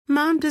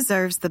Mom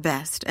deserves the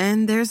best,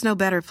 and there's no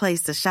better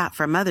place to shop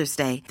for Mother's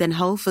Day than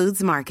Whole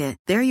Foods Market.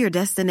 They're your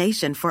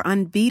destination for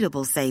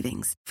unbeatable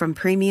savings, from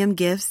premium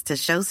gifts to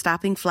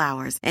show-stopping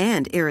flowers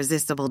and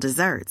irresistible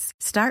desserts.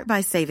 Start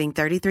by saving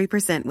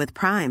 33% with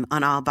Prime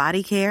on all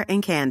body care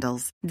and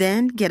candles.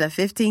 Then get a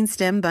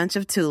 15-stem bunch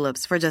of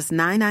tulips for just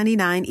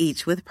 $9.99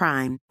 each with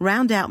Prime.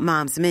 Round out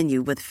Mom's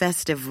menu with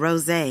festive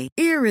rosé,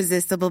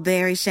 irresistible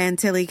berry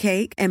chantilly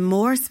cake, and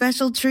more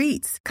special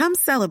treats. Come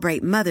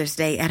celebrate Mother's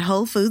Day at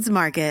Whole Foods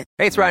Market.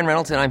 Hey, it's Ryan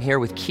Reynolds, and I'm here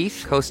with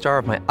Keith, co-star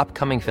of my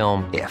upcoming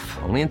film, If,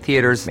 only in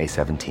theaters May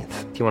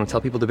 17th. Do you want to tell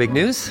people the big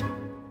news?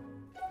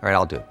 All right,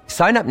 I'll do it.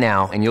 Sign up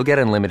now and you'll get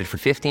unlimited for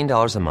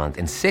 $15 a month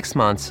and 6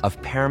 months of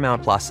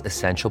Paramount Plus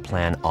Essential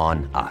Plan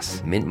on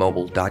us.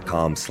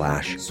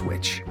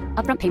 MintMobile.com/switch.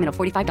 Upfront payment of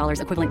 $45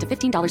 equivalent to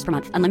 $15 per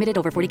month. Unlimited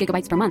over 40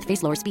 gigabytes per month.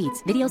 Face lower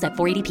speeds. Videos at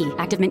 480p.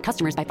 Active Mint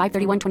customers by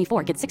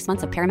 531.24 get 6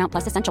 months of Paramount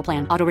Plus Essential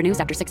Plan. Auto renews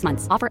after 6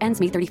 months. Offer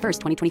ends May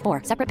 31st,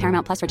 2024. Separate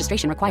Paramount Plus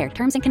registration required.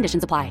 Terms and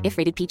conditions apply if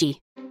rated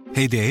PG.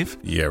 Hey, Dave.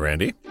 Yeah,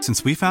 Randy.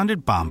 Since we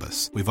founded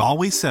Bombas, we've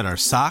always said our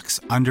socks,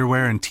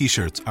 underwear, and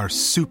T-shirts are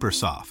super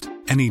soft.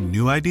 Any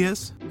new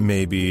ideas?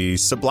 Maybe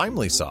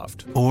sublimely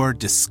soft. Or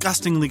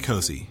disgustingly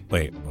cozy.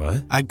 Wait,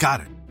 what? I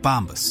got it.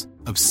 Bombas.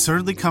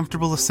 Absurdly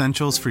comfortable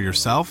essentials for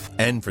yourself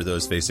and for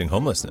those facing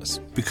homelessness.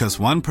 Because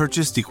one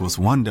purchased equals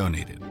one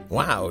donated.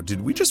 Wow,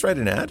 did we just write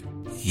an ad?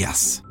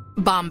 Yes.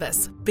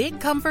 Bombas. Big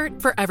comfort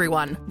for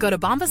everyone. Go to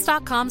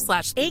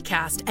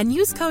bombas.com/ACAST and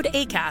use code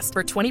ACAST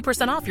for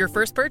 20% off your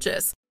first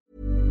purchase.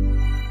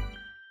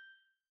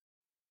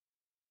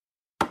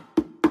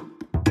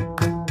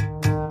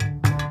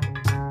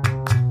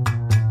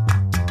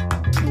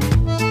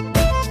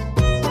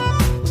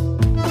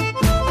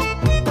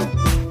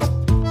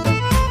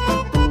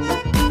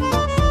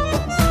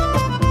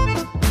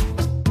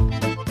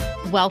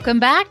 Welcome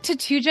back to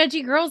Two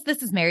Judgy Girls.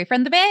 This is Mary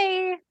from the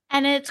Bay.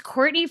 And it's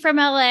Courtney from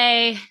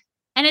LA.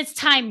 And it's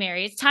time,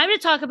 Mary. It's time to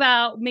talk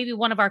about maybe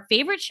one of our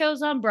favorite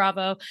shows on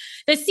Bravo,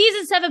 the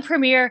season 7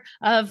 premiere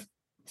of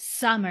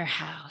Summer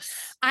House.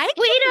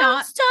 We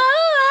don't stop.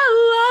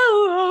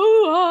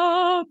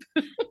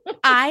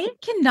 I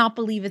cannot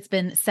believe it's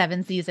been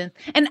 7 seasons.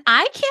 And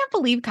I can't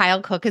believe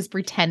Kyle Cook is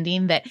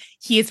pretending that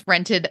he has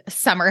rented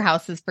summer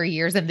houses for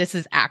years and this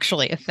is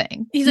actually a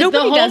thing. He's like, the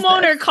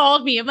homeowner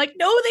called me. I'm like,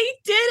 no, they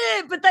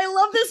didn't. But I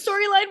love the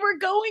storyline we're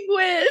going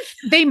with.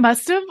 They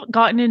must have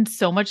gotten in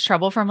so much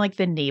trouble from like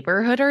the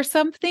neighborhood or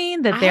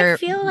something that I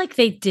feel like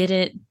they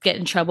didn't get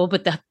in trouble,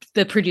 but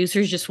the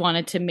producers just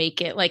wanted to make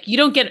it like, you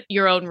don't get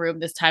your own room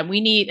this time.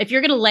 If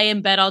you're going to lay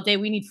in bed all day,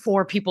 we need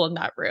 4 people in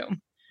that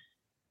room.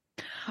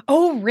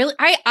 Oh, really?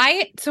 I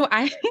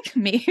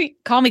maybe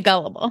call me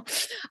gullible.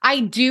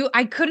 I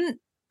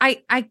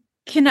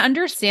can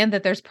understand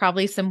that there's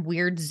probably some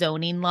weird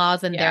zoning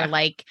laws and they're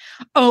like,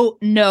 oh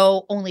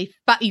no,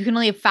 you can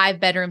only have 5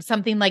 bedrooms,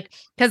 something like,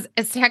 because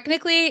it's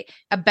technically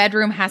a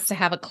bedroom has to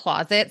have a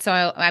closet. So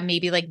I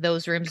maybe like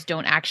those rooms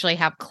don't actually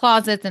have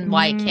closets and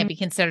why it can't be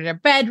considered a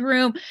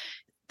bedroom.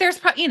 There's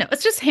probably,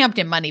 it's just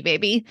Hampton money,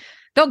 baby.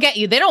 They'll get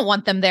you. They don't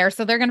want them there.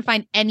 So they're going to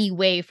find any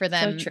way for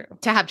them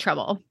to have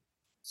trouble.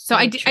 So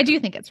I do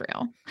think it's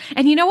real.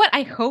 And you know what?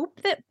 I hope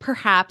that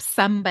perhaps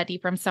somebody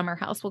from Summer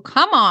House will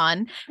come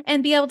on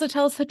and be able to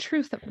tell us the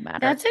truth of the matter.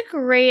 That's a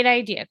great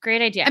idea.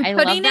 Great idea. I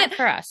love that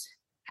for us.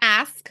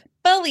 Ask,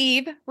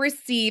 believe,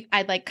 receive.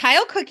 I'd like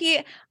Kyle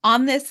Cookie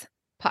on this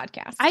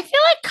podcast. I feel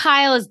like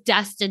Kyle is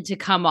destined to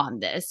come on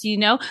this. We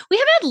haven't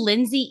had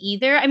Lindsay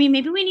either. I mean,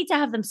 maybe we need to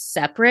have them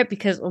separate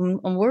because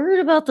I'm worried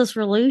about this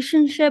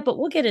relationship, but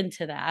we'll get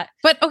into that.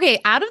 But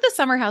okay, out of the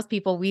Summer House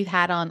people, we've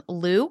had on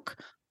Luke,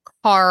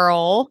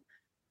 Carl,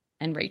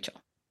 and Rachel.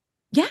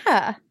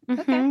 Yeah.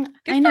 Okay.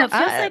 I know. It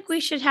feels like we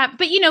should have,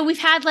 but we've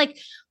had like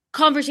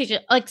conversation,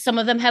 like some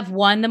of them have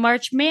won the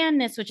March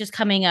Madness, which is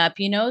coming up,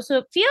 so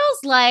it feels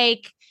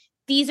like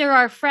these are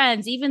our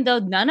friends, even though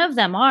none of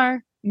them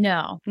are.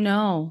 No,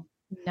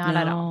 not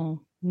at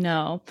all.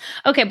 No.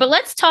 Okay. But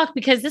let's talk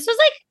because I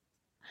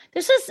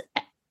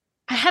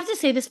have to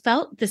say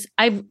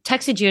I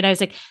texted you and I was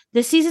like,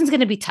 this season's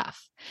going to be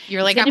tough.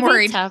 You're like, I'm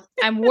worried. Tough.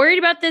 I'm worried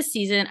about this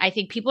season. I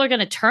think people are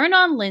going to turn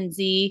on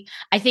Lindsay.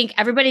 I think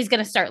everybody's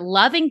going to start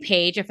loving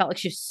Paige. I felt like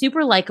she's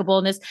super likable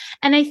in this.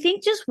 And I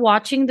think just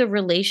watching the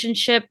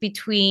relationship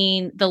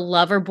between the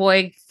lover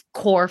boy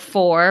core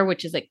 4,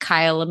 which is like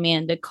Kyle,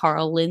 Amanda,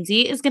 Carl,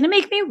 Lindsay, is going to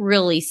make me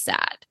really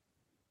sad.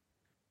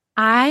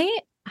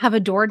 I have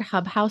adored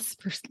Hub House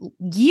for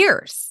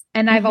years.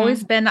 And I've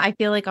always been, I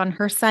feel like, on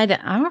her side.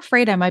 I'm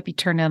afraid I might be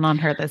turning on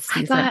her this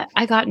season.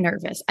 I got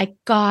nervous. It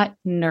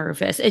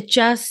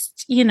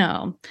just, we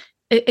got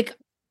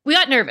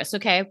nervous.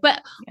 Okay.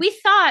 But we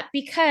thought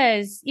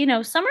because,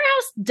 Summer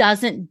House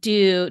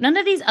none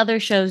of these other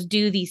shows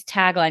do these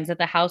taglines that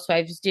the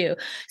housewives do.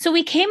 So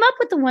we came up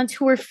with the ones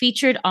who were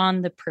featured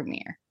on the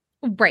premiere.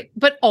 Right.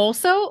 But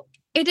also,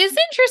 It is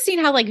interesting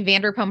how like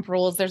Vanderpump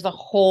Rules, there's a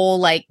whole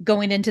like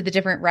going into the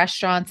different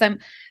restaurants. I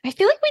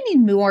feel like we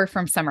need more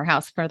from Summer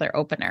House for their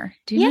opener.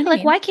 Do you know what I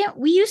mean? Why can't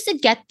we used to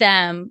get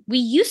them? We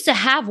used to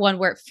have one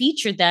where it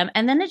featured them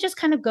and then it just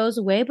kind of goes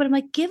away. But I'm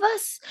like, give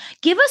us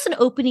an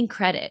opening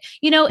credit.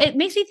 You know, it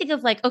makes me think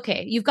of like,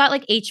 okay, you've got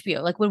like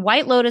HBO, like when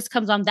White Lotus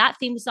comes on, that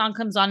theme song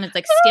comes on, it's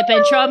like skip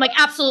intro. I'm like,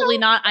 absolutely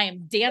not. I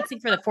am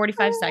dancing for the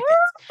 45 seconds.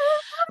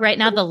 Right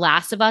now, The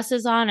Last of Us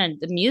is on and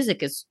the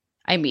music is,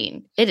 I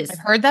mean, it is. I've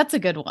heard that's a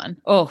good one.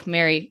 Oh,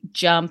 Mary,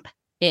 jump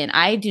in.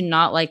 I do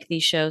not like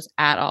these shows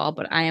at all,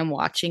 but I am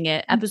watching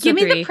it. Episode Give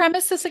me 3. the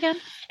premises again.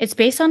 It's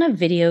based on a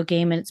video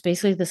game, and it's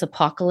basically this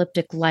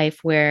apocalyptic life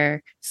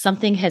where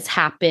something has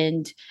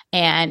happened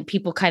and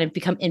people kind of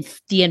become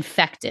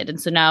de-infected. And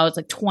so now it's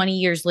like 20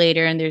 years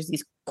later, and there's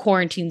these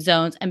quarantine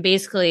zones. And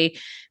basically,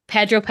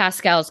 Pedro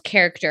Pascal's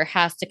character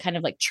has to kind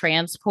of like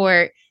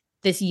transport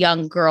this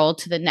young girl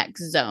to the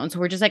next zone. So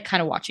we're just like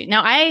kind of watching.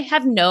 Now, I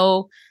have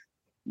no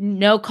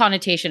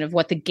connotation of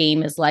what the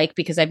game is like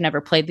because I've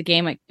never played the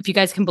game. Like, if you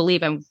guys can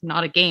believe, I'm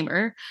not a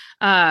gamer.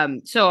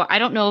 So I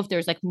don't know if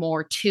there's like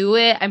more to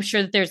it. I'm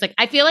sure that there's like,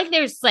 I feel like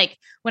there's like,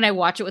 when I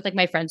watch it with like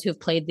my friends who have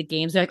played the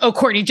games, they're like, oh,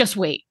 Courtney, just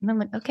wait. And I'm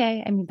like,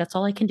 okay. I mean, that's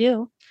all I can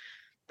do.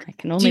 I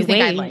can only do you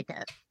think wait. I like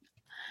it?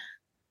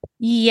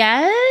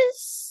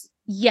 Yes.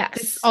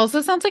 It also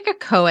sounds like a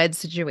co-ed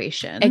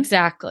situation.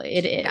 Exactly.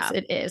 It is. Yeah.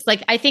 It is.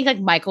 Like, I think like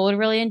Michael would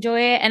really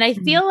enjoy it. And I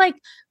feel like,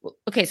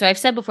 okay, so I've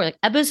said before, like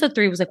episode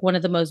 3 was like one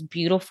of the most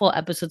beautiful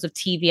episodes of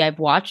TV I've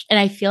watched. And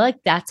I feel like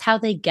that's how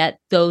they get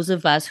those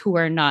of us who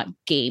are not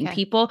game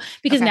people,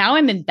 because now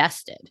I'm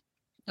invested.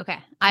 Okay.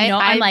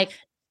 I'm like,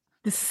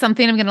 this is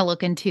something I'm going to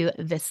look into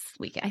this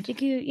weekend.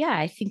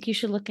 I think you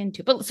should look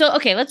into. But so,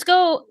 okay, let's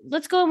go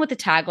in with the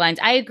taglines.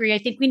 I agree. I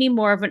think we need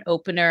more of an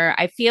opener.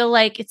 I feel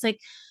like it's like,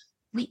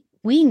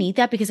 we need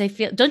that because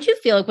don't you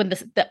feel like when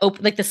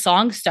the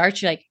song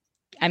starts, you're like,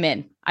 I'm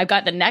in. I've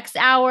got the next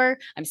hour.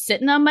 I'm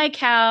sitting on my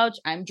couch.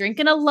 I'm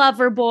drinking a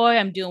lover boy.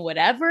 I'm doing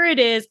whatever it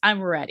is.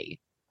 I'm ready.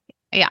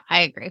 Yeah,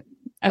 I agree.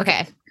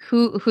 Okay.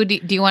 Who do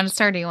you want to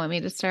start? Do you want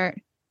me to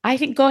start? I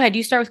think go ahead.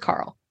 You start with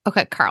Carl.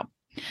 Okay, Carl.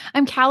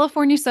 I'm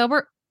California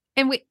sober.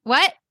 And wait,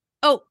 what?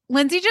 Oh,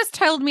 Lindsay just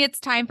told me it's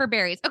time for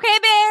berries. Okay,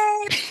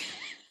 babe.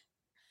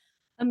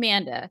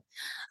 Amanda.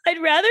 I'd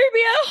rather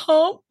be at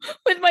home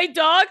with my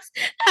dogs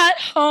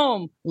at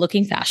home,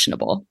 looking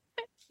fashionable.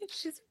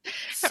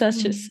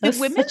 The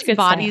women's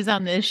bodies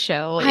on this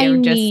show are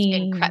just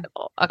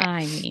incredible.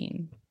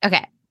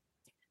 Okay.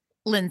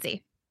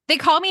 Lindsay. They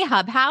call me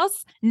Hub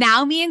House.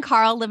 Now me and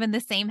Carl live in the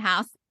same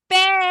house. Babe.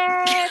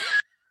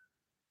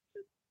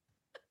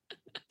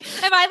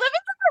 Am I living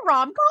in a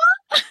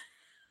rom-com?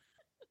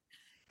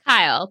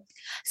 Kyle.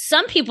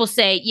 Some people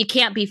say you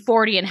can't be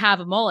 40 and have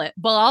a mullet,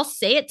 but I'll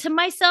say it to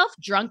myself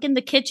drunk in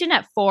the kitchen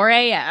at 4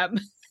 a.m.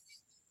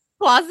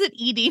 Closet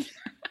eating.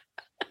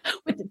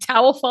 With the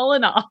towel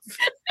falling off.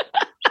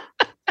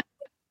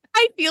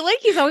 I feel like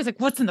he's always like,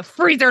 what's in the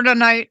freezer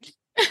tonight?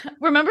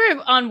 Remember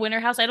on Winter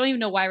House? I don't even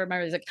know why I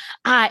remember. He's like,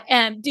 I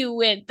am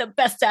doing the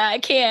best I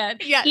can.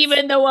 Yes.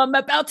 Even though I'm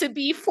about to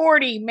be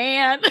 40,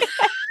 man.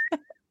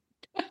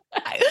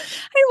 I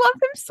love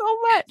him so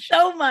much.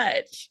 So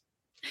much.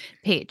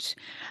 Paige,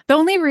 the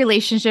only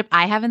relationship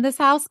I have in this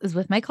house is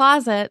with my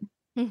closet.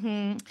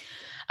 Mm-hmm.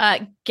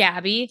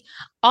 Gabby,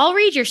 I'll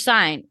read your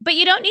sign, but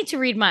you don't need to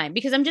read mine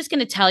because I'm just going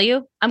to tell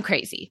you I'm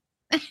crazy.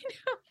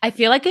 I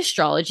feel like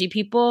astrology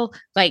people,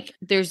 like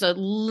there's a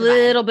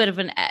little bit of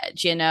an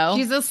edge, you know?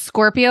 She's a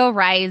Scorpio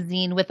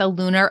rising with a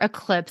lunar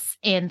eclipse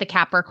in the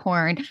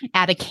Capricorn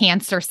at a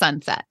Cancer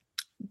sunset.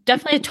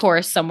 Definitely a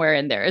Taurus somewhere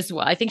in there as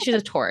well. I think she's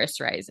a Taurus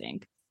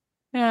rising.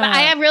 But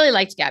I really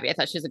liked Gabby. I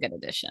thought she was a good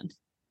addition.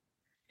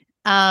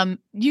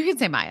 You can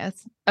say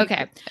Maya's.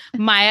 Okay.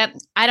 Maya,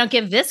 I don't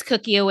give this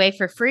cookie away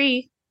for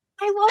free.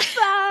 I love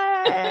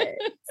that.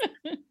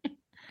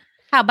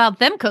 How about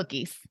them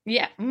cookies?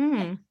 Yeah.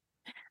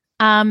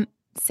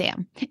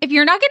 Sam, if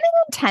you're not going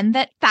to attend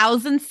that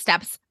 1,000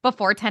 steps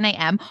before 10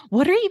 a.m.,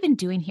 what are you even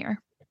doing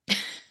here?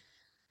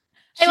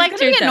 I like to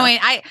be annoying.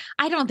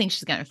 I don't think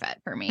she's going to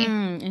fit for me.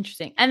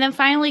 Interesting. And then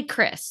finally,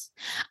 Chris,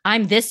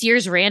 I'm this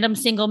year's random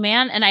single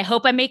man, and I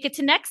hope I make it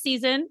to next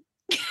season.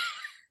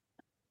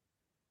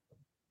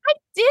 I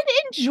did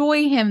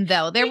enjoy him,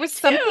 though. There was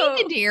something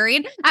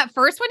endearing. At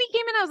first, when he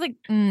came in, I was like,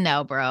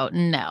 no, bro,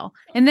 no.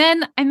 And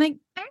then I'm like,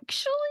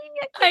 actually,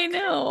 I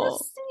know.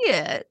 See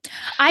it.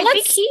 I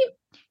think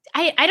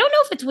I don't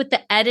know if it's with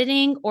the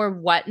editing or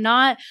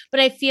whatnot,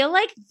 but I feel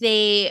like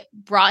they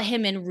brought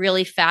him in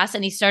really fast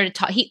and he started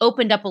he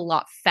opened up a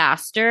lot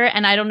faster.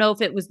 And I don't know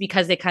if it was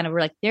because they kind of were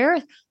like, there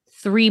are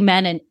 3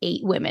 men and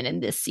 8 women in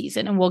this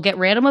season. And we'll get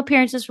random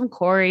appearances from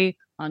Corey,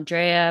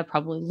 Andrea,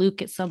 probably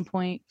Luke at some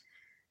point.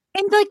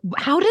 And like,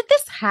 how did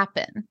this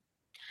happen?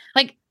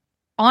 Like,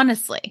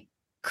 honestly.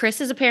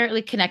 Chris is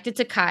apparently connected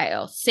to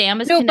Kyle.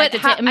 Sam is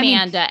connected to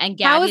Amanda, and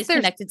Gabby is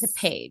connected to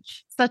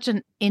Paige. Such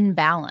an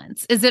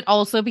imbalance. Is it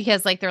also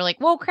because like they're like,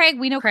 well, Craig,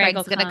 we know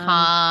Craig's going to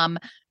come.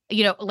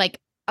 You know, like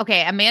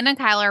okay, Amanda and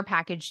Kyle are a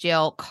package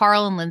deal.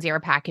 Carl and Lindsay are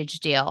a package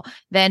deal.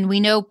 Then we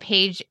know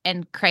Paige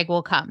and Craig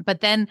will come.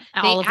 But then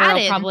Oliver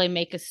will probably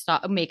make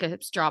a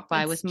drop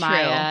by with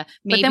Maya.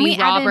 Maybe then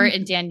Robert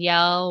and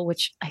Danielle,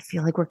 which I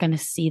feel like we're going to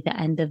see the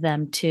end of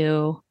them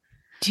too.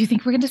 Do you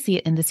think we're going to see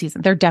it in the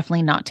season? They're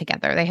definitely not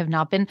together. They have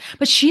not been,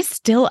 but she's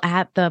still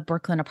at the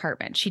Brooklyn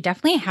apartment. She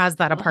definitely has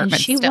that apartment.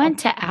 And she went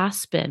to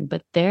Aspen,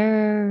 but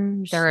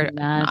there's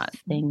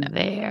nothing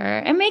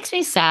there. It makes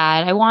me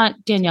sad. I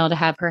want Danielle to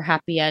have her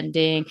happy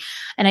ending.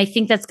 And I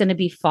think that's going to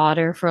be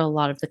fodder for a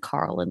lot of the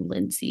Carl and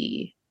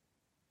Lindsay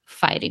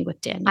fighting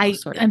with Danielle.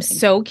 I'm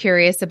so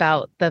curious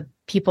about the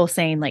people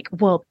saying like,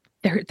 well,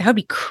 that would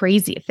be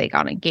crazy if they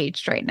got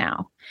engaged right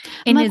now.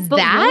 And is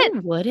that,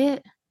 would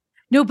it?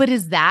 No, but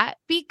is that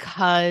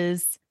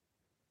because,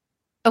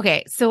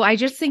 okay, so I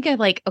just think of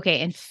like, okay,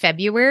 in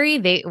February,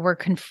 they were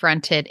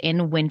confronted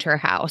in Winter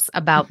House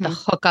about the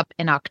hookup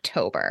in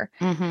October.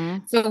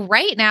 So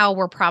right now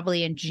we're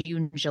probably in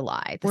June,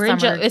 July.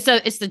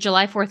 It's the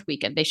July 4th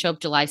weekend. They show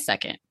up July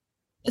 2nd.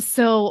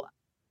 So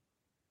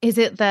is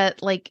it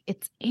that like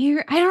it's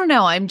air? I don't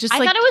know. I'm just I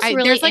thought it was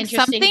really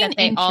interesting that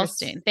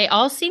they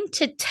all seemed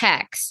to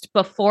text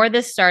before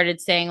this started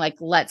saying like,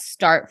 let's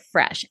start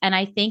fresh. And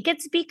I think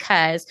it's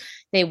because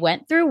they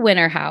went through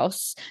Winter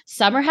House.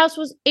 Summer House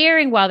was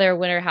airing while they were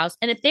Winter House.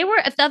 And if the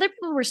other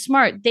people were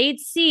smart, they'd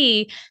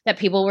see that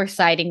people were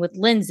siding with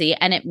Lindsay.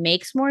 And it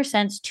makes more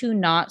sense to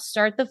not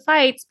start the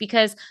fights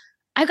because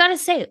I got to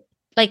say,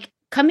 like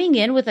coming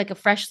in with like a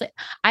fresh,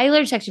 I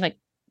literally texted like,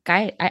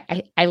 guy,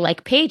 I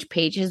like Paige.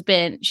 Paige has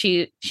been,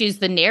 she's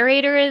the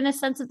narrator in a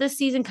sense of this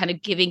season, kind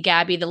of giving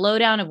Gabby the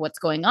lowdown of what's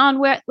going on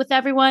with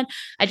everyone.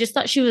 I just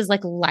thought she was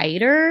like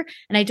lighter.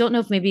 And I don't know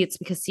if maybe it's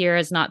because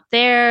Sierra's not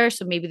there.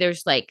 So maybe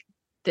there's like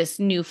this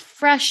new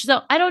fresh.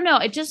 So I don't know.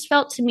 It just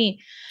felt to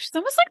me. She's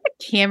almost like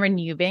the Cameron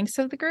Eubanks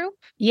of the group.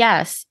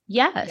 Yes.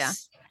 Yeah.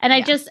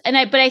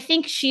 And but I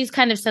think she's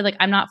kind of said like,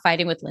 I'm not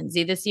fighting with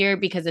Lindsay this year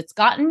because it's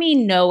gotten me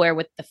nowhere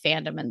with the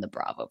fandom and the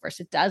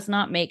Bravoverse. It does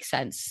not make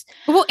sense.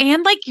 Well,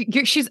 and like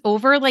she's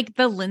over like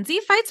the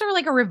Lindsay fights are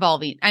like a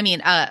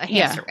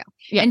hamster wheel.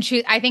 Yeah.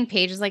 And I think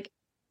Paige is like,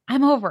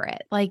 I'm over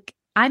it. Like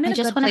I'm in a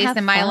good place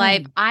in my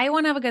life. I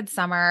want to have a good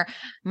summer.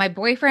 My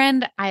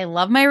boyfriend, I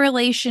love my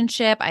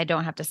relationship. I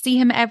don't have to see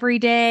him every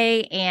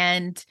day.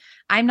 And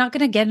I'm not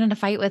going to get in a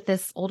fight with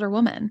this older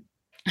woman.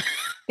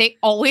 They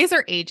always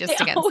are ageist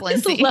against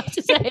Lindsay. Love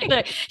to say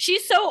that.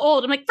 She's so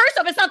old. I'm like, first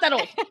off, it's not that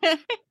old. She's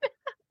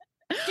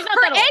not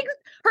that old.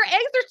 Her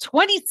eggs are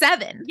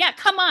 27. Yeah,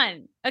 come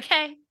on.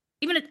 Okay.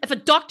 Even if a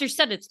doctor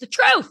said it's the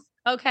truth.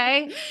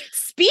 Okay.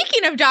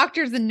 Speaking of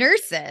doctors and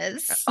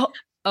nurses.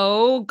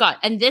 Oh God.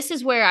 And this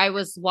is where I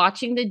was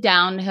watching the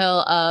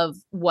downhill of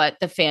what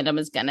the fandom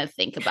is going to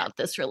think about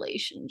this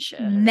relationship.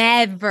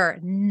 Never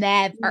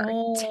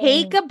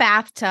take a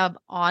bathtub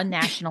on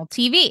national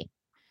TV.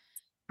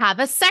 Have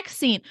a sex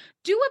scene.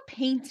 Do a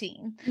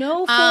painting.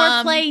 No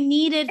foreplay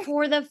needed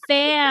for the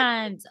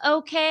fans.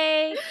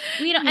 Okay.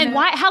 We don't. And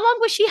why? How long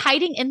was she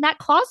hiding in that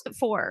closet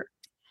for?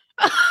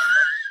 Like,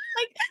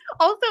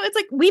 also, it's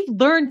like we've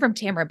learned from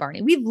Tamara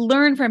Barney. We've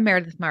learned from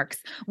Meredith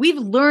Marks. We've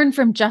learned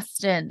from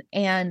Justin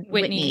and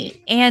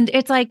Whitney. And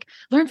it's like,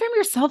 learn from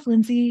yourself,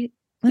 Lindsay.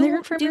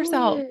 Learn from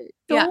yourself.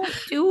 Don't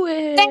do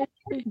it.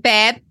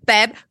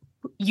 Babe.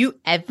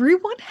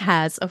 Everyone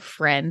has a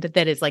friend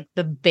that is like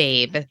the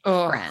babe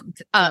friend.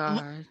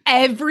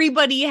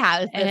 Everybody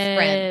has this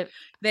friend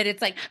that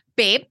it's like,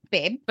 babe.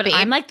 But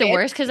I'm like the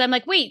worst because I'm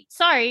like, wait,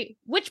 sorry,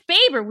 which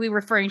babe are we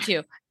referring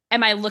to?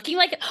 Am I looking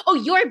like, oh,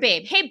 you're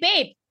babe. Hey,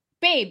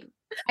 babe.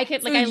 I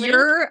could like,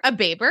 you're a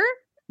baber?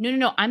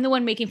 No. I'm the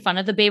one making fun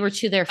of the baber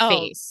to their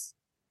face.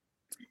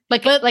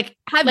 Have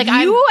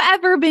you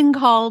ever been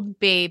called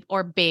babe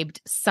or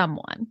babed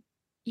someone?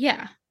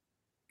 Yeah.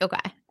 Okay.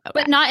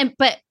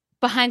 But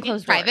behind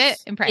closed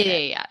doors. In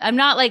private. Yeah. I'm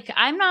not like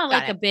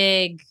a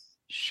big,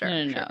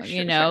 no.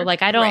 You know,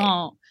 like I don't,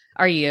 right.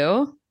 Are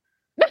you?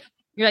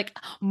 You're like,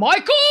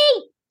 Michael.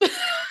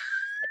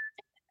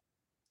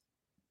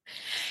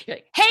 You're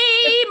like,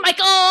 hey,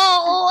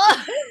 Michael.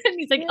 And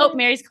he's like, oh,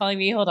 Mary's calling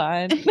me. Hold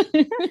on.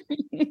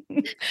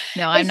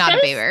 No, I'm not a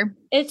baber.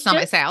 It's not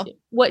my style.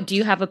 What, do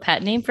you have a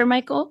pet name for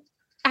Michael?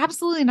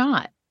 Absolutely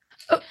not.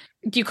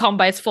 Do you call him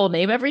by his full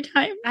name every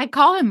time? I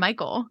call him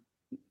Michael.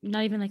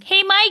 Not even like,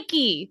 hey,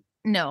 Mikey.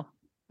 No,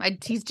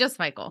 he's just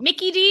Michael.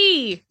 Mickey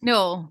D.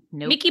 No.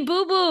 Mickey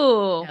Boo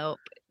Boo.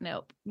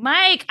 Nope.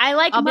 Mike. I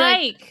like Mike.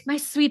 Like, my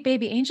sweet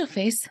baby angel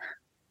face.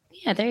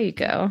 Yeah, there you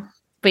go.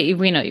 But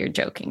we know you're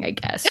joking, I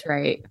guess,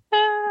 right?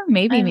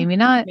 Maybe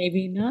not.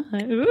 Maybe not.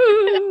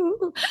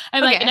 Ooh.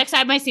 I'm like, next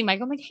time I see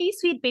Michael, I'm like, hey,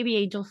 sweet baby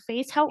angel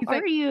face, how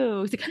are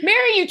you? He's like,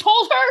 Mary, you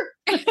told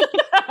her?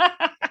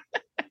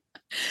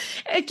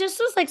 It just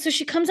was like, so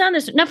she comes on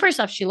this. Now, first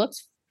off, she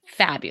looks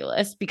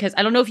fabulous because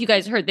I don't know if you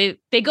guys heard,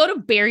 they go to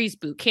Barry's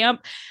boot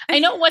camp. I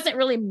know it wasn't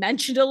really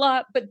mentioned a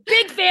lot, but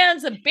big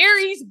fans of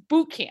Barry's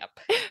boot camp.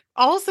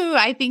 Also,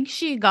 I think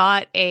she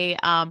got a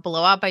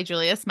blowout by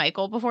Julius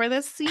Michael before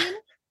this scene.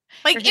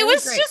 Like it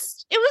was great.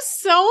 Just It was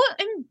so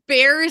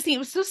embarrassing. It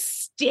was so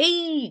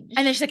staged.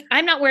 And then she's like,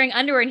 I'm not wearing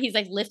underwear. And he's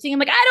like lifting him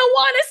like, I don't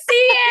want to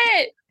see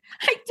it.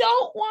 I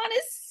don't want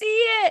to see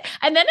it.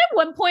 And then at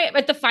one point,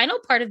 at the final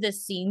part of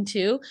this scene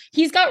too,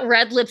 he's got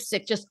red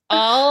lipstick just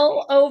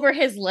all over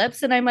his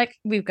lips. And I'm like,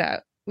 we've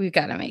got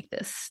to make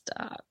this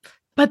stop.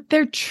 But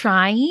they're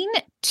trying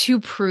to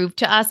prove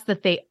to us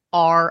that they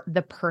are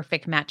the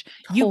perfect match.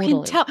 Totally. You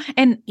can tell.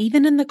 And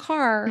even in the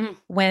car,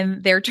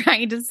 when they're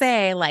trying to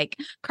say like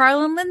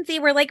Carl and Lindsay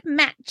were like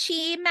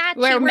matchy.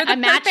 We're the a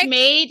match perfect-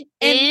 made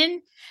in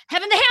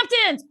Heaven the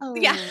Hamptons. Oh.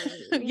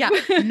 Yeah.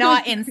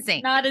 Not in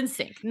sync. Not in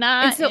sync.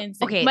 Not in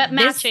sync. Okay, but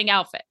matching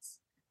outfits.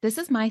 This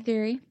is my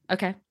theory.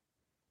 Okay.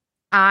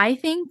 I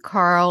think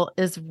Carl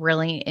is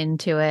really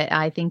into it.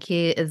 I think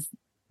he is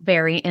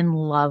very in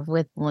love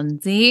with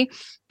Lindsay.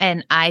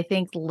 And I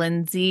think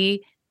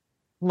Lindsay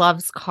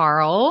loves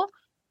Carl,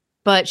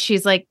 but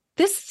she's like,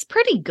 this is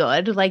pretty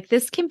good. Like,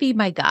 this can be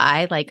my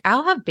guy. Like,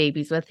 I'll have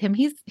babies with him.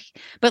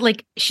 But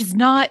like, she's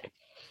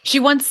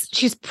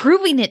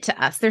proving it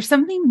to us. There's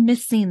something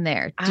missing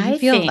there. Do you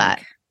feel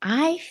that?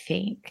 I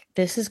think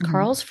this is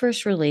Carl's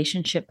first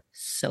relationship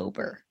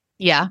sober.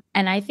 Yeah.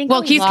 And I think,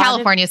 well, he's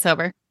California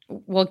sober.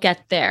 We'll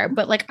get there.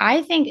 But like,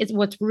 I think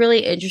what's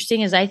really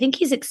interesting is I think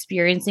he's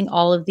experiencing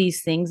all of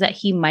these things that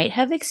he might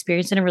have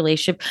experienced in a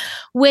relationship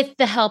with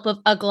the help of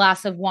a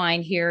glass of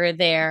wine here or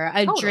there,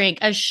 a drink,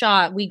 a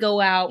shot. We go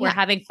out, we're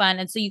having fun.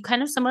 And so you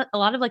kind of a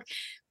lot of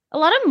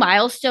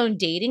milestone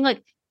dating,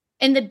 like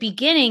in the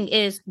beginning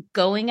is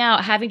going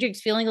out, having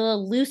drinks, feeling a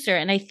little looser.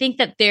 And I think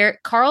that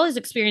Carl is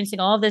experiencing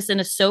all of this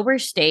in a sober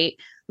state,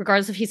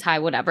 regardless if he's high,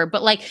 whatever,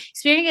 but like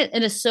experiencing it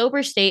in a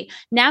sober state.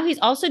 Now he's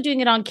also doing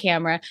it on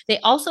camera. They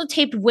also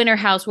taped Winter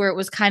House where it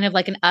was kind of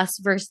like an us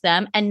versus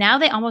them. And now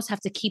they almost have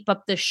to keep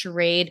up the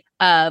charade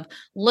of,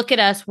 look at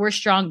us, we're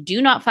strong.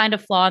 Do not find a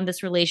flaw in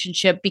this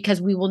relationship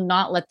because we will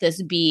not let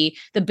this be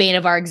the bane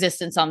of our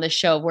existence on the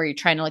show where you're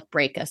trying to like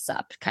break us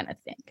up kind of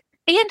thing.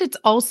 And it's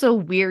also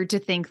weird to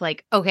think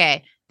like,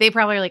 okay, they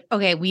probably are like,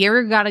 okay, we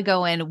are got to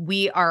go in.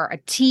 We are a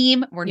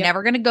team. We're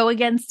never going to go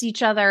against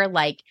each other.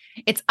 Like,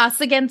 it's us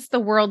against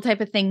the world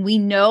type of thing. We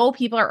know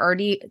people are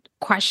already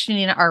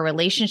questioning our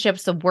relationship.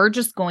 So we're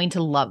just going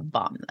to love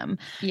bomb them.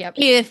 Yep.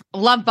 If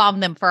love bomb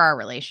them for our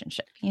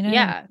relationship, you know?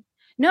 Yeah.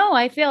 No,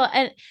 I feel,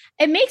 and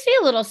it makes me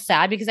a little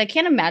sad because I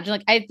can't imagine,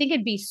 like, I think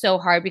it'd be so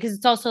hard because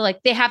it's also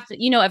like they have to,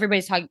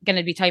 everybody's going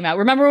to be talking about,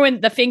 remember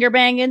when the finger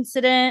bang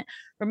incident,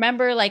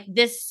 remember like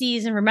this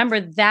season, remember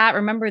that,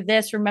 remember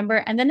this, remember.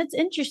 And then it's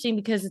interesting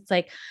because it's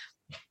like,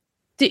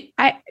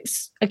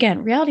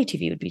 again, reality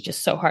TV would be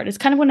just so hard. It's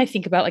kind of when I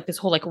think about like this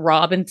whole like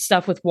Robin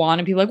stuff with Juan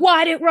and people like,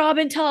 why didn't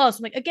Robin tell us?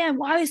 I'm like, again,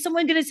 why is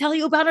someone going to tell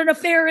you about an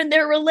affair in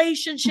their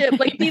relationship?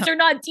 Like, these are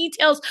not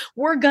details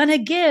we're going to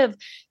give.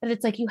 But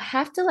it's like, you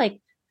have to like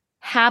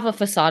have a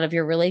facade of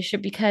your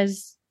relationship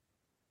because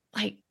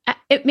like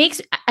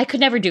I could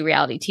never do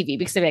reality TV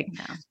because I'm like,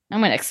 no, I'm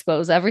going to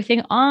expose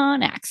everything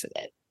on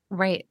accident.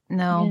 Right.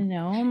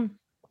 No.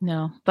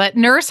 No. But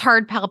nurse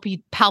heart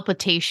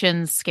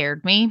palpitations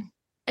scared me.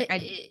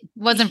 It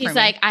wasn't She's for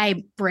me. like,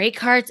 I break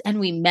hearts and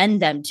we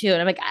mend them too.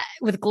 And I'm like,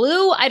 with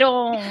glue, I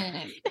don't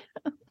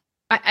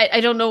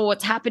know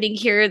what's happening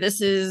here.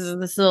 This is a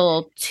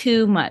little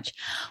too much.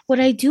 What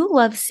I do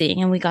love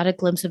seeing, and we got a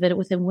glimpse of it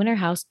within Winter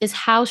House, is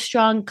how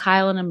strong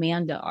Kyle and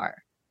Amanda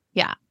are.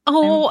 Yeah.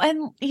 Oh,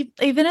 and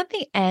even at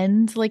the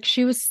end, like,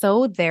 she was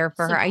so there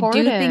for her. I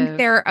do think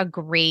they're a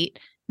great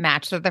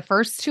match. They're the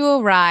first to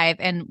arrive,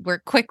 and we're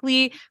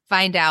quickly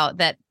find out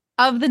that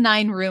of the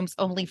 9 rooms,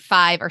 only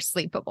 5 are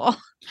sleepable.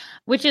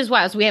 Which is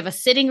wild. So we have a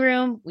sitting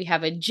room, we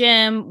have a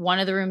gym, one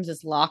of the rooms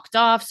is locked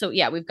off. So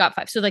yeah, we've got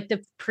 5. So like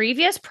the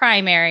previous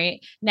primary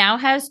now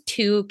has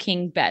 2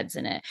 king beds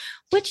in it,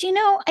 which,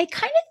 I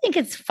kind of think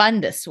it's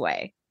fun this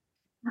way.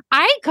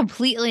 I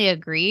completely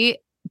agree.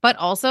 But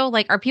also,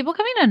 like, are people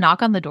coming to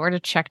knock on the door to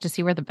check to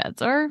see where the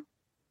beds are?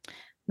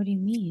 What do you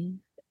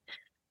mean?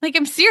 Like,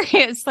 I'm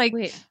serious. Like,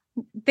 wait,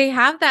 they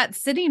have that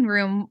sitting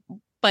room.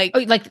 Like,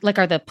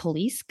 are the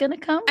police gonna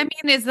come? I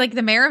mean, is like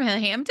the mayor of the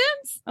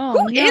Hamptons?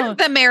 Oh, Who is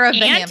the mayor of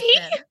the Auntie?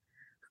 Hamptons?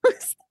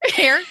 Who's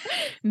the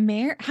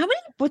mayor? How many?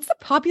 What's the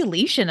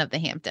population of the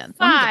Hamptons?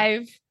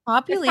 5.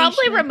 Population. It's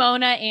probably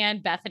Ramona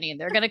and Bethany.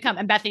 They're gonna come,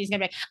 and Bethany's gonna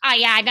be like, "Oh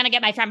yeah, I'm gonna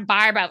get my friend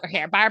Barbara over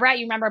here. Barbara,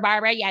 you remember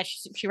Barbara? Yeah,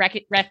 she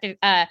rescued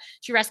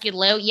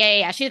Lou.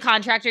 Yeah. She's a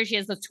contractor. She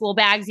has those tool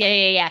bags.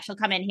 Yeah. She'll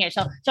come in here.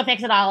 She'll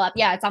fix it all up.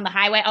 Yeah, it's on the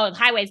highway. Oh, the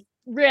highway's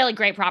really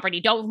great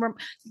property.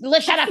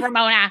 Shut up,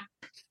 Ramona."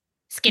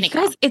 Skinny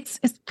girl. Guys, it's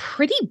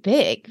pretty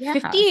big. Yeah.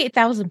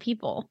 58,000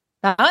 people.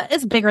 That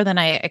is bigger than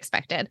I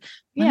expected.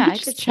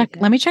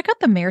 Let me check out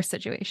the mayor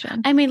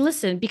situation. I mean,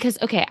 listen, because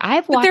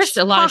I've watched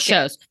a lot of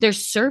shows. They're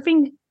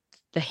serving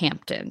the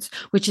Hamptons,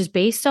 which is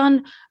based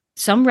on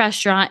some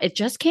restaurant. It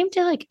just came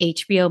to like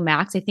HBO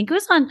Max. I think it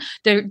was on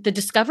the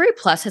Discovery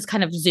Plus has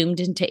kind of zoomed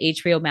into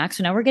HBO Max.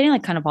 So now we're getting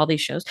like kind of all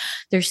these shows.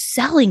 They're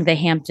selling the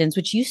Hamptons,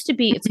 which used to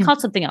be, it's called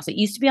something else. It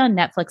used to be on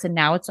Netflix and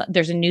now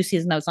there's a new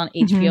season that was on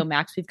HBO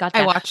Max. We've got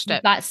that. I watched it.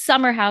 We've got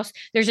Summer House.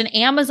 There's an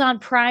Amazon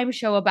Prime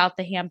show about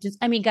the Hamptons.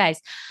 I mean,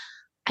 guys,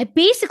 I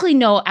basically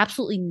know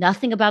absolutely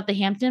nothing about the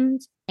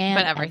Hamptons and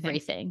But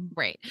everything.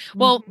 Right.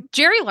 Well,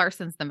 Jerry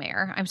Larson's the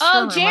mayor. I'm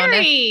sure.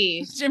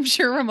 Jerry! I'm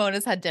sure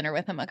Ramona's had dinner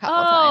with him a couple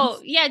Oh,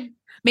 times. yeah.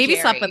 Maybe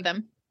Jerry. slept with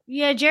him.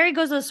 Yeah, Jerry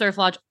goes to the surf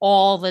lodge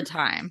all the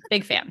time.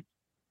 Big fan.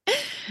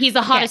 He's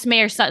the hottest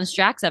mayor Sutton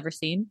Strack's ever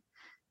seen.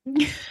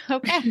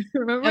 Okay.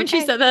 Remember when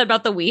she said that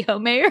about the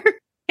WeHo mayor?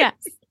 Yes.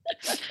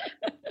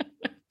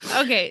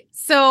 Okay.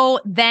 So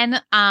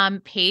then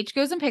Paige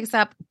goes and picks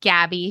up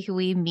Gabby, who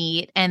we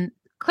meet, and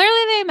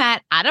clearly they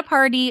met at a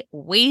party,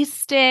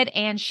 wasted,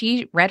 and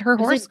she read her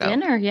horoscope.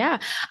 Dinner, yeah.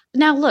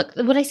 Now, look,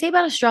 what I say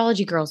about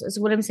astrology girls is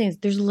what I'm saying is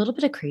there's a little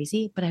bit of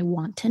crazy, but I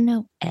want to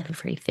know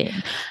everything.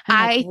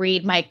 I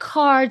read my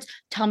cards,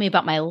 tell me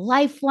about my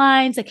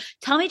lifelines, like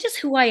tell me just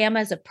who I am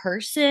as a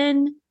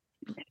person.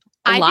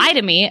 Lie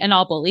to me and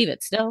I'll believe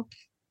it still.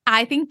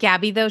 I think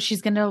Gabby, though,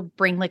 she's going to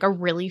bring like a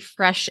really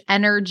fresh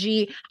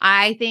energy.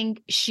 I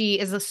think she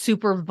is a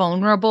super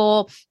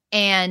vulnerable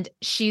and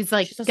she's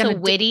like so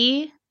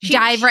witty.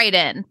 Dive right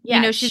in. Yeah,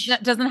 you know, she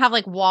doesn't have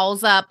like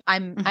walls up.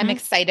 I'm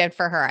excited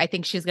for her. I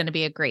think she's going to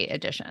be a great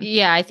addition.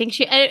 Yeah, I think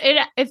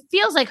it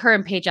feels like her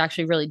and Paige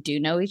actually really do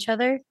know each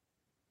other.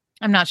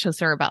 I'm not so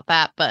sure about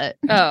that, but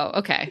oh,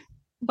 okay.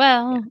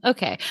 Well,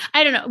 okay.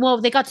 I don't know.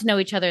 Well, they got to know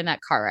each other in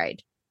that car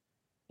ride.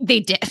 They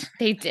did.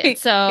 They did.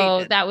 So they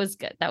did. That was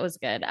good. That was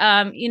good.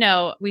 You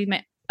know, we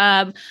met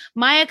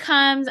Maya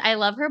comes. I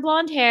love her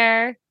blonde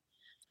hair.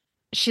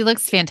 She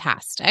looks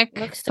fantastic.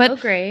 Looks so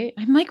great.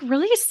 I'm like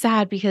really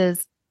sad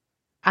because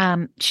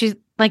she's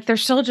like they're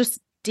still just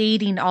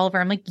dating Oliver.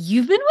 I'm like,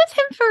 you've been with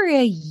him for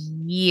a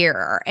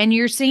year and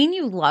you're saying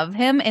you love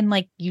him and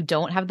like you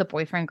don't have the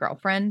boyfriend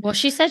girlfriend. Well,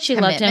 she said she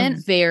loved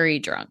him very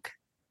drunk.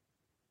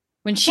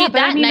 When she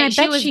night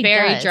she was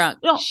very drunk.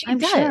 No, I'm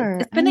sure.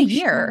 It's been a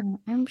year.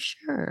 I'm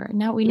sure.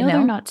 Now we know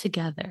they're not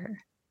together.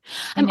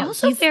 I'm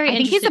also I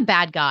think he's a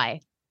bad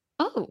guy.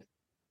 Oh.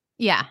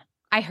 Yeah.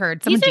 I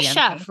heard he's a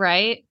chef,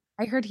 right?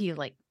 I heard he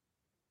like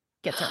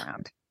gets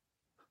around.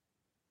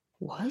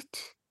 What?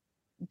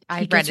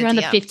 I gets around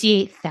the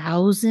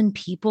 58,000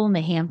 people in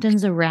the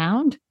Hamptons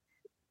around?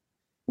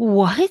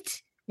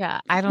 What?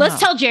 Yeah, I don't know. Let's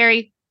tell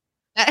Jerry.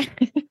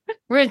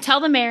 We're going to tell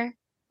the mayor.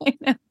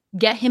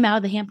 Get him out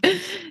of the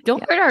Hamptons.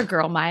 Don't hurt our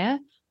girl, Maya.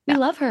 We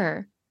love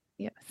her.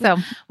 Yeah. So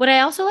what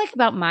I also like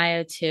about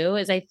Maya too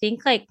is I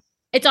think like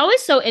it's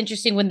always so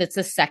interesting when it's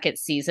the second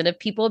season of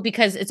people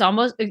because it's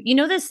almost, you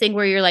know, this thing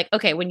where you're like,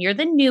 okay, when you're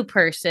the new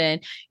person,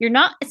 it's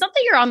not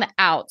that you're on the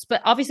outs,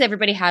 but obviously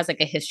everybody has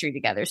like a history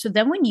together. So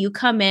then when you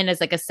come in as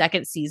like a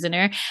second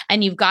seasoner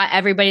and you've got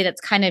everybody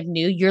that's kind of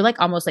new, you're like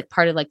almost like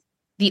part of like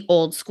the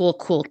old school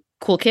cool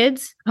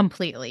kids.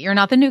 Completely. You're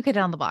not the new kid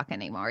on the block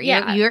anymore.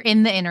 Yeah. You're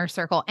in the inner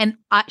circle. And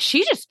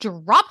she just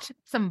dropped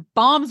some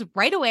bombs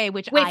right away,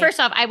 first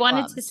off, I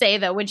wanted to say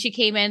though, when she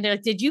came in, they're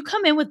like, did you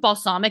come in with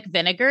balsamic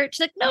vinegar? She's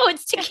like, no,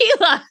 it's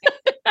tequila.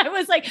 I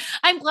was like,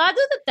 I'm glad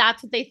that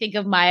that's what they think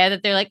of Maya,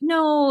 that they're like,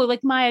 no,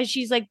 like Maya,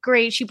 she's like,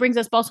 great. She brings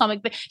us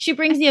balsamic, but she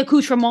brings the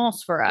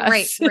accoutrements for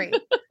us. Right.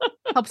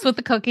 Helps with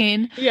the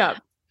cooking. Yeah.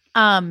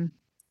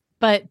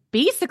 But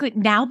basically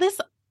now this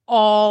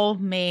all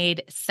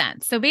made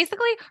sense. So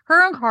basically,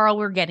 her and Carl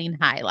were getting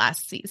high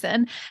last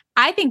season.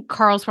 I think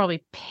Carl's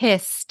probably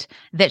pissed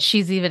that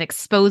she's even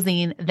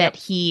exposing that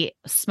he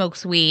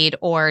smokes weed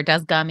or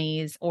does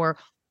gummies or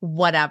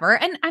whatever.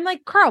 And I'm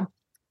like, Carl,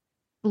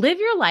 live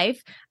your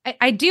life.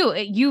 I do.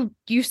 You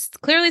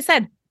clearly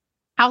said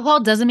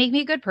alcohol doesn't make me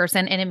a good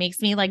person and it makes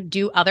me like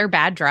do other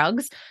bad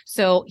drugs.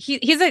 So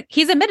he's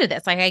admitted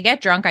this. Like I get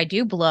drunk, I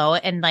do blow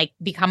and like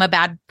become a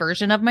bad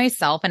version of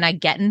myself and I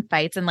get in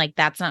fights and like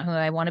that's not who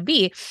I want to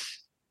be.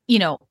 You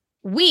know,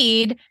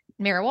 weed,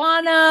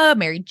 marijuana,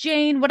 Mary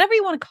Jane, whatever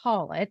you want to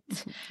call it,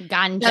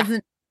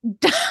 ganja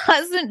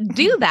doesn't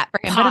do that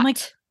for him. But I'm like,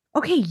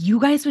 okay, you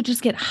guys would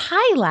just get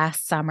high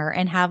last summer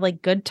and have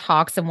like good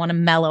talks and want to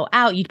mellow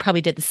out. You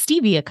probably did the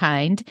stevia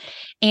kind,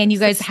 and you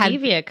guys had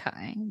stevia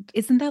kind.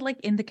 Isn't that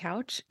like in the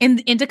couch?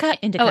 Indica.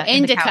 Oh,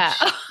 indica.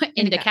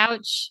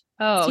 Couch.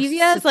 Oh,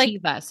 stevia is like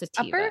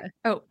sativa.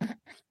 Oh,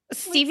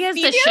 stevia is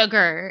the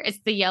sugar. It's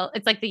the yellow.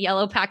 It's like the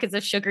yellow packets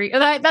of sugar.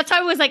 That's how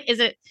I was like, is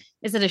it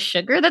a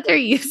sugar that they're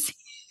using?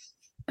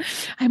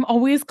 I'm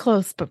always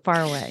close but far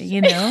away,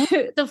 you know?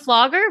 The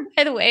flogger,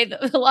 by the way,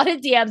 a lot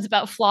of DMs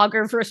about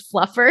flogger versus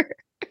fluffer.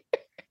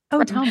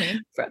 Oh, tell me.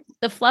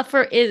 The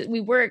fluffer is,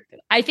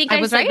 I think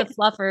I said right? The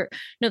fluffer.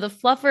 No, the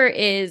fluffer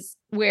is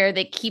where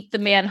they keep the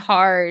man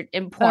hard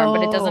in porn,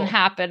 but it doesn't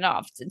happen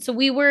often. So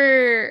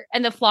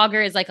and the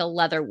flogger is like a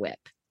leather whip.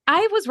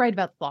 I was right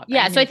about the flogger.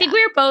 Yeah, so I think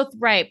we were both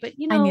right, but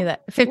you know. I knew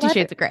that. 50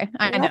 Shades of Grey.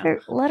 I know.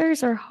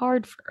 Letters are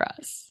hard for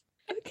us.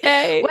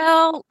 Okay.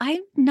 Well,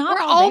 I'm not.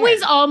 We're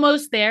always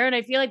almost there, and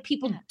I feel like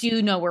people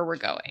do know where we're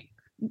going.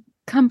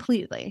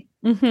 Completely.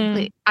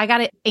 I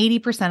got it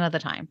 80% of the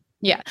time.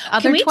 Yeah.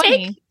 Other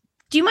 20.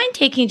 Do you mind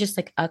taking just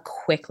like a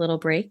quick little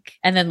break,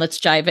 and then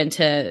let's dive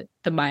into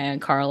the Maya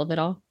and Carl of it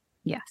all?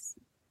 Yes.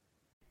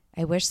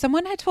 I wish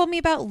someone had told me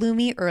about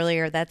Lume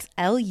earlier. That's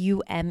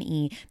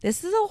Lume.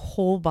 This is a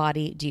whole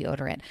body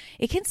deodorant.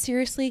 It can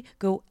seriously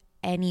go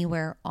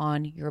anywhere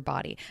on your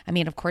body. I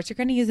mean, of course, you're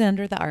going to use it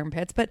under the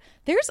armpits, but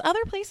there's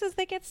other places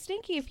that get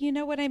stinky, if you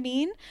know what I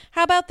mean.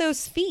 How about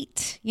those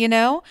feet?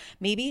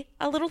 Maybe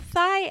a little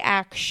thigh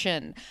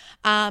action.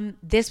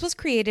 This was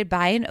created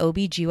by an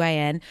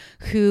OBGYN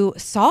who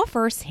saw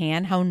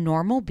firsthand how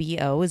normal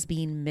BO is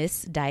being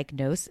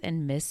misdiagnosed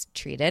and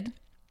mistreated.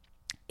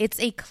 It's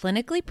a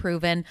clinically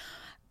proven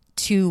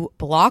to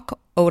block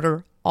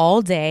odor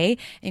all day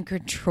and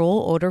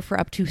control odor for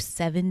up to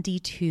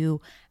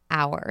 72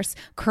 hours.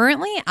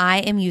 Currently, I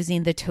am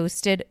using the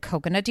Toasted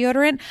Coconut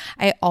deodorant.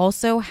 I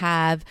also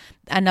have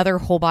another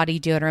whole body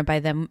deodorant by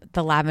them,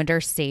 the Lavender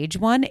Sage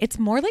one. It's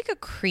more like a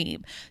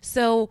cream.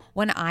 So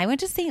when I went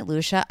to St.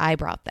 Lucia, I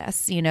brought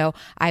this.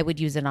 I would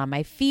use it on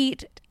my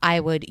feet. I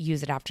would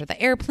use it after the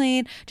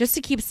airplane just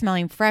to keep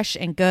smelling fresh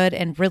and good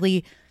and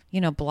really,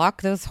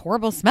 block those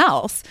horrible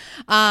smells.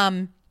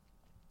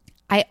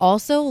 I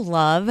also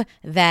love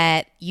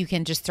that you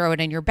can just throw it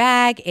in your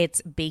bag.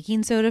 It's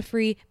baking soda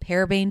free,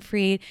 paraben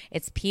free.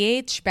 It's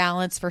pH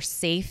balanced for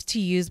safe to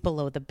use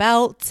below the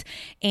belt.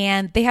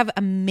 And they have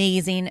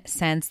amazing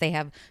scents. They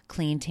have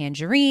clean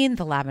tangerine,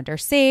 the lavender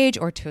sage,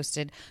 or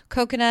toasted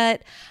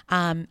coconut.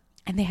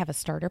 And they have a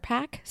starter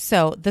pack.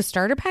 So the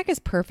starter pack is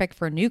perfect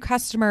for new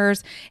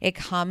customers. It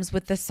comes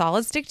with the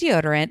solid stick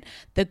deodorant,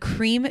 the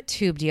cream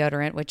tube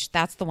deodorant, which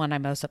that's the one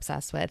I'm most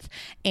obsessed with,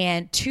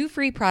 and 2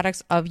 free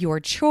products of your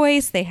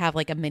choice. They have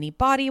like a mini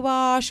body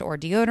wash or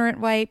deodorant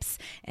wipes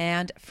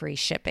and free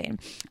shipping.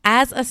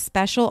 As a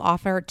special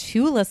offer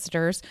to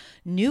listeners,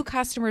 new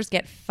customers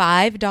get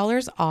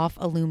 $5 off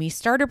a Lume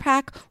starter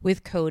pack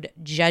with code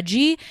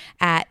JUDGY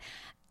at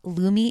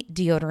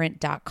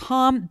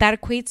LumeDeodorant.com. That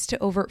equates to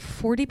over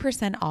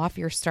 40% off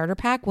your starter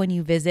pack when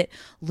you visit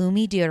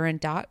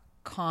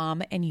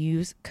LumeDeodorant.com and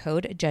use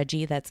code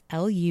JUDGY. That's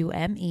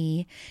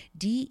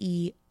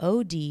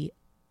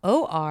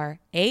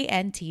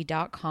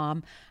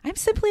LumeDeodorant.com. I'm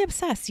simply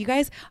obsessed. You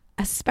guys,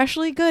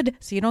 especially good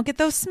so you don't get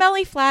those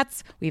smelly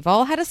flats. We've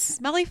all had a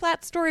smelly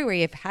flat story where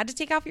you've had to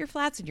take off your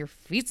flats and your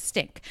feet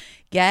stink.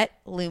 Get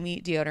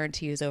Lume deodorant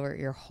to use over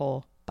your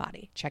whole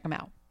body. Check them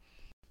out.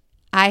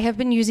 I have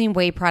been using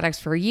OUAI products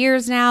for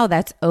years now.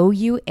 That's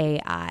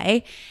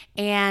OUAI.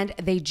 And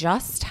they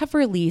just have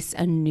released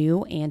a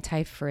new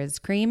anti-frizz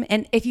cream.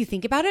 And if you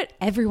think about it,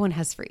 everyone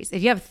has frizz.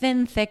 If you have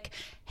thin, thick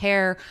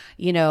hair,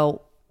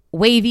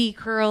 wavy,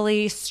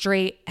 curly,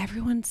 straight,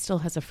 everyone still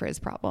has a frizz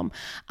problem.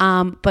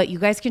 But you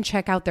guys can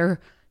check out their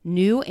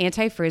new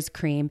anti-frizz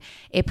cream.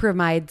 It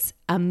provides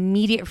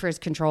immediate frizz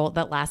control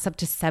that lasts up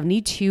to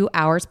 72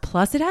 hours.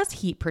 Plus it has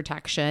heat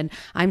protection.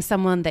 I'm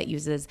someone that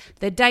uses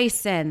the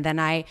Dyson, then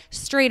I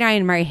straight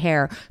iron my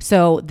hair.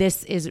 So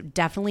this is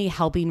definitely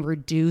helping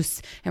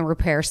reduce and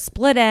repair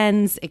split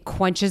ends. It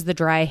quenches the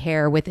dry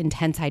hair with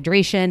intense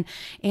hydration.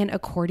 And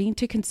according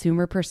to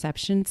consumer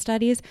perception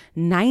studies,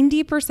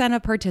 90%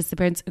 of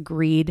participants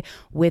agreed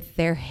with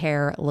their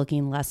hair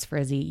looking less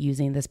frizzy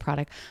using this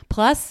product.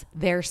 Plus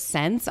their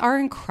scents are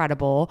incredible.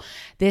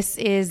 This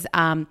is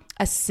a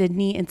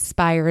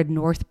Sydney-inspired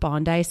North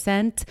Bondi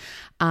scent.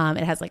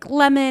 It has like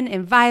lemon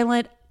and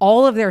violet.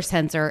 All of their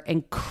scents are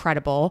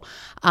incredible.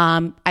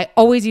 I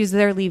always use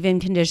their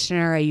leave-in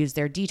conditioner. I use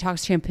their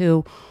detox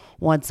shampoo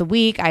once a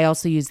week. I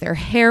also use their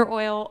hair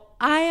oil.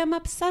 I am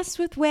obsessed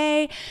with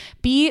OUAI.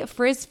 Be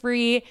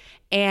frizz-free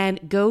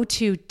and go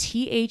to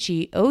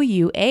THEOUAI.com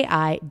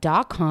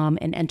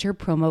and enter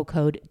promo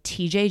code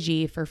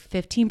TJG for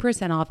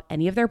 15% off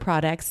any of their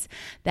products.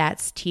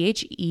 That's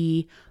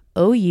THEOUAI.com,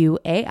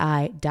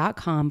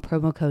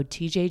 promo code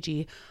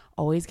TJG.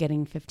 Always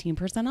getting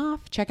 15%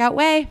 off. Check out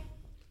OUAI.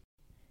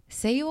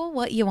 Say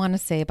what you want to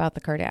say about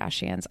the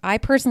Kardashians. I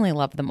personally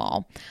love them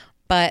all,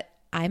 but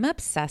I'm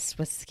obsessed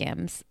with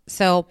Skims.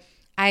 So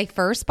I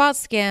first bought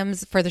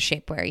Skims for the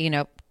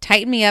shapewear,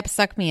 tighten me up,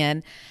 suck me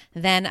in.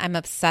 Then I'm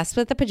obsessed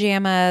with the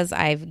pajamas.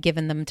 I've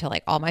given them to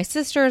like all my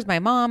sisters, my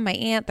mom, my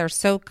aunt. They're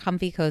so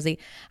comfy, cozy.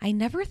 I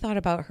never thought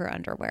about her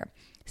underwear.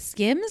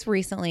 Skims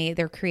recently,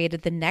 they're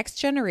created the next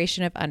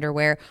generation of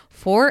underwear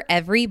for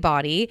every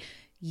body.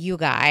 You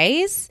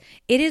guys,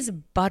 it is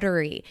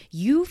buttery.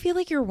 You feel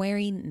like you're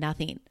wearing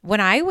nothing.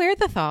 When I wear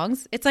the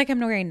thongs, it's like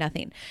I'm wearing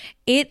nothing.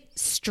 It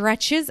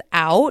stretches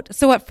out.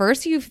 So at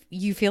first you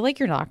feel like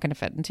you're not going to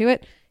fit into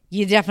it.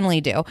 You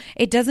definitely do.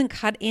 It doesn't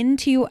cut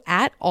into you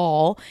at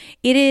all.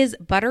 It is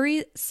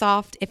buttery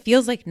soft. It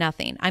feels like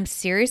nothing. I'm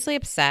seriously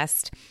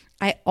obsessed.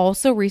 I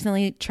also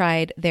recently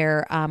tried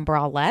their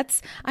bralettes.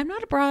 I'm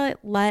not a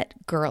bralette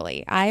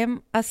girly. I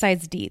am a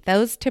size D.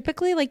 Those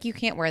typically, you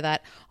can't wear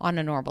that on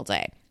a normal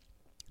day.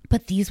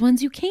 But these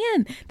ones you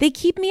can. They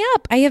keep me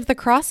up. I have the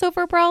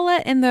crossover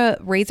bralette and the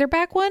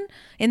Razorback one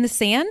in the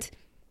sand.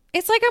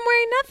 It's like I'm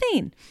wearing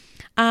nothing.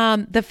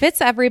 The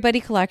Fits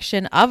Everybody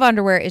collection of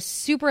underwear is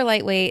super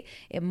lightweight.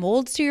 It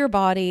molds to your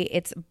body.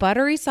 It's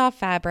buttery soft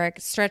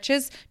fabric,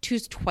 stretches to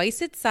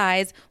twice its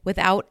size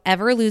without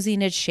ever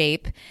losing its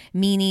shape,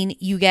 meaning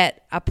you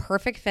get a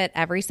perfect fit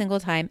every single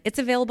time. It's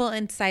available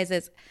in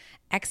sizes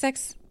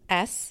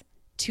XXS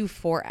to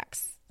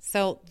 4X.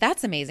 So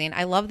that's amazing.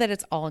 I love that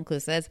it's all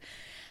inclusive.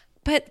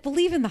 But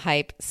believe in the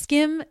hype.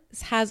 Skims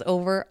has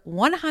over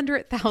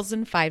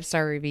 100,000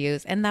 five-star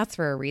reviews, and that's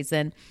for a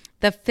reason.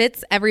 The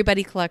Fits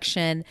Everybody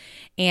collection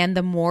and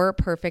the More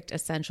Perfect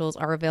Essentials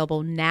are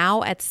available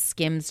now at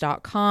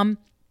skims.com.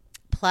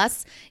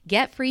 Plus,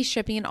 get free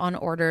shipping on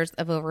orders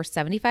of over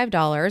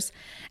 $75.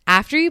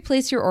 After you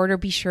place your order,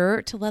 be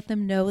sure to let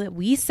them know that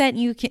we sent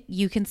you.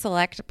 You can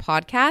select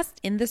podcast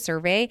in the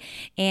survey,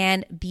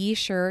 and be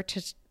sure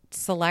to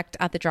select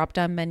at the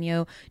drop-down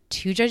menu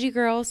Two Judgy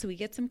Girls so we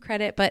get some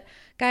credit. But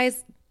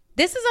guys,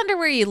 this is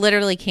underwear you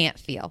literally can't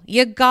feel.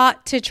 You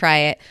got to try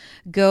it.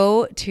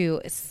 Go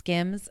to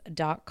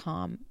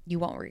skims.com. You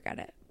won't regret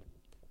it.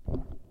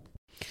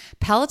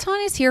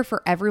 Peloton is here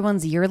for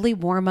everyone's yearly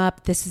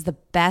warm-up. This is the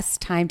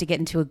best time to get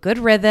into a good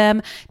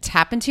rhythm,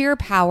 tap into your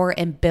power,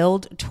 and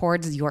build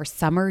towards your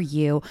summer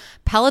you.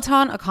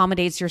 Peloton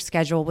accommodates your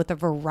schedule with a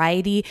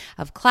variety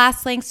of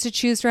class lengths to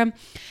choose from.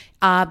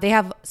 They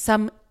have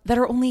some that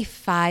are only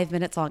 5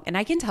 minutes long. And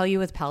I can tell you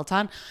with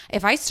Peloton,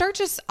 if I start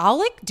I'll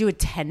like do a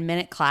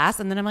 10-minute class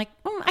and then I'm like,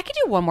 I could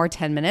do one more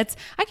 10 minutes.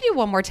 I could do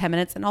one more 10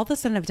 minutes. And all of a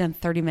sudden I've done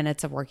 30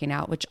 minutes of working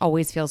out, which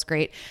always feels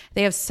great.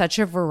 They have such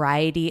a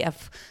variety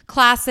of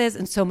classes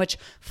and so much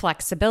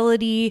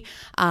flexibility.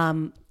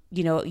 You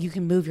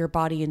can move your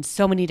body in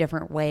so many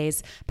different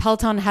ways.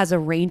 Peloton has a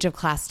range of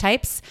class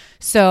types.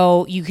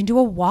 So you can do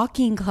a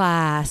walking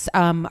class.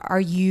 Are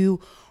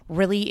you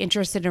really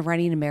interested in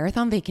running a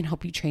marathon? They can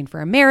help you train for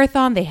a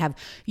marathon. They have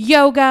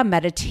yoga,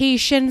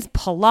 meditations,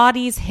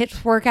 Pilates,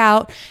 HIIT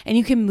workout, and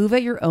you can move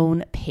at your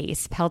own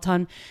pace.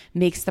 Peloton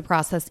makes the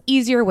process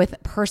easier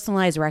with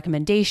personalized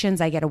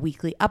recommendations. I get a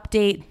weekly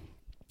update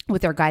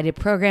with their guided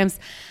programs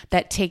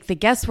that take the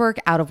guesswork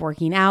out of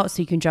working out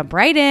so you can jump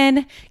right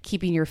in,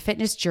 keeping your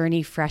fitness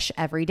journey fresh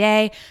every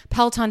day.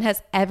 Peloton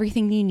has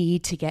everything you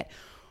need to get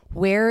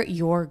where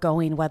you're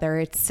going, whether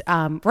it's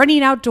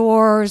running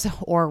outdoors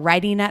or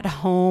riding at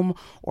home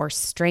or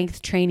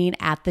strength training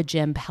at the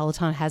gym.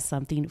 Peloton has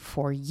something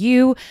for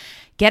you.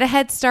 Get a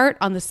head start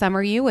on the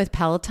summer you with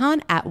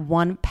Peloton at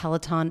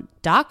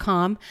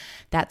onepeloton.com.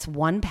 That's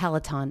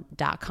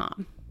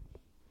onepeloton.com.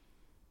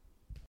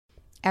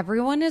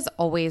 Everyone is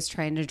always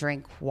trying to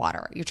drink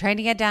water. You're trying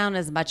to get down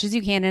as much as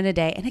you can in a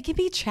day, and it can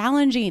be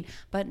challenging,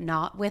 but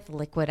not with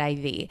Liquid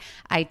IV.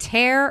 I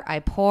tear, I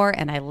pour,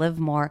 and I live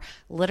more.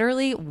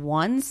 Literally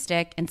 1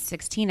 stick and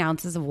 16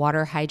 ounces of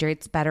water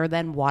hydrates better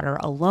than water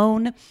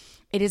alone.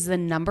 It is the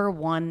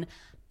 #1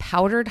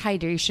 powdered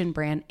hydration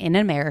brand in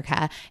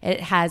America.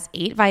 It has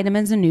 8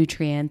 vitamins and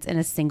nutrients in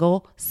a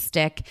single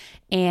stick,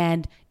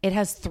 and it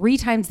has 3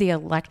 times the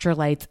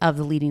electrolytes of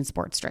the leading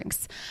sports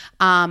drinks.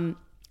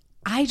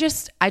 I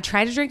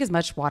try to drink as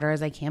much water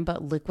as I can,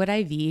 but Liquid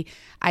IV,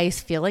 I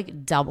feel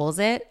like doubles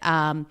it.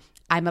 I'm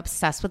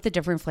obsessed with the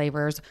different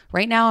flavors.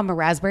 Right now, I'm a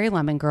raspberry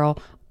lemon girl.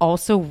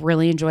 Also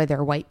really enjoy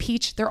their white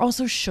peach. They're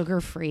also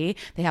sugar-free.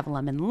 They have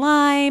lemon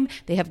lime.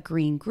 They have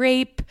green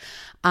grape.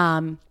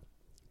 And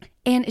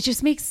it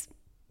just makes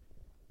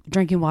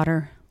drinking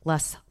water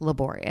less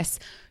laborious.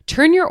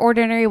 Turn your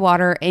ordinary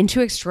water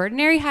into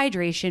extraordinary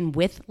hydration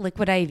with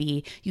Liquid IV.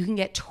 You can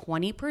get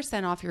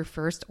 20% off your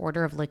first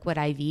order of Liquid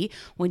IV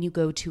when you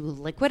go to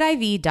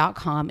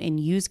liquidiv.com and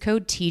use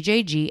code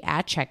TJG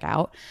at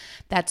checkout.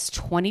 That's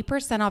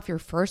 20% off your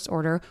first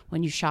order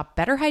when you shop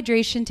Better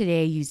Hydration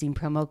today using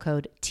promo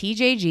code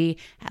TJG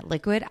at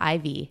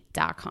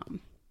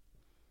liquidiv.com.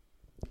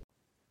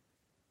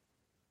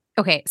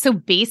 Okay, so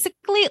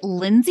basically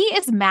Lindsay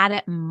is mad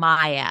at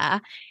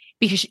Maya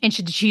because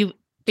she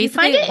Do you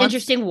find it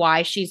interesting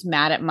why she's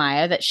mad at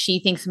Maya, that she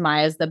thinks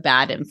Maya's the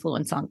bad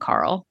influence on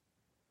Carl?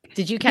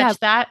 Did you catch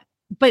that?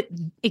 But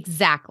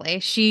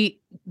exactly.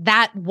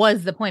 That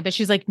was the point. But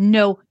she's like,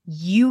 no,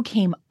 you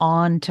came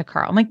on to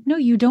Carl. I'm like, no,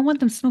 you don't want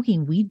them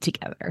smoking weed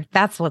together.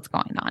 That's what's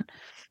going on.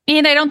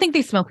 And I don't think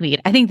they smoke weed.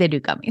 I think they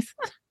do gummies.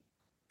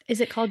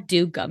 Is it called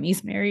do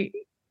gummies, Mary?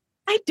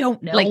 I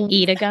don't know. Like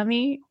eat a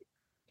gummy?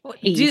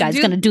 Hey, you guys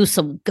going to do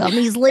some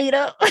gummies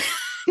later?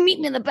 Meet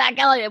me in the back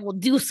alley and we'll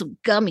do some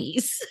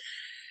gummies.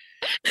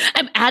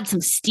 Add some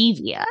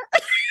stevia.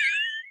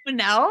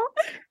 No,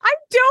 I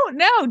don't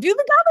know. Do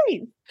the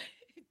gummies.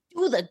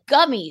 Do the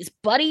gummies,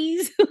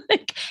 buddies.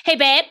 Like, hey,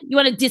 babe, you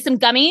want to do some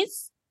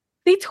gummies?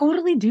 They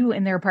totally do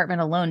in their apartment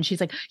alone. She's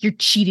like, you're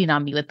cheating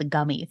on me with the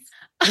gummies.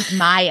 With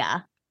Maya.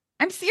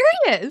 I'm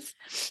serious.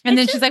 And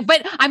then she's like,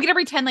 but I'm going to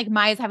pretend like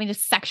Maya's having a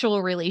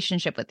sexual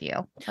relationship with you.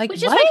 Like,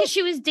 which is because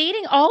she was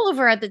dating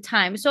Oliver at the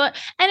time. So, and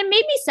it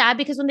made me sad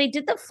because when they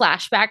did the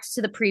flashbacks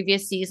to the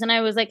previous season,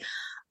 I was like,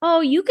 oh,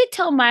 you could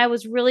tell Maya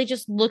was really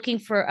just looking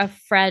for a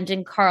friend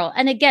in Carl.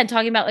 And again,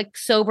 talking about like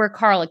sober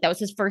Carl, like that was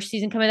his first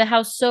season coming to the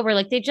house sober.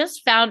 Like they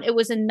just found it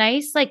was a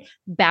nice like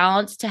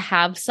balance to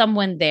have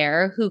someone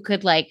there who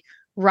could like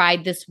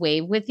ride this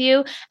wave with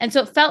you. And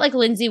so it felt like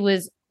Lindsay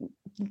was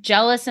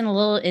jealous and a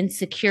little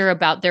insecure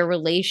about their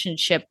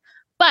relationship.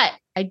 But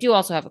I do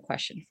also have a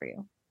question for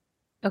you.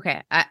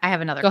 Okay, I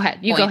have another. Go ahead.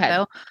 You go ahead.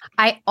 Though.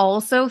 I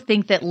also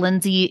think that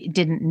Lindsay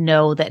didn't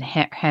know that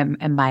him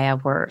and Maya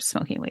were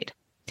smoking weed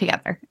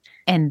together,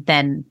 and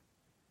then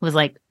was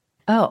like,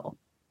 "Oh,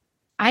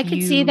 I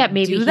could see that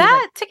maybe do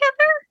that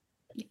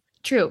together.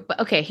 True. But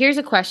okay, here's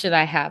a question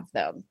I have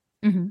though.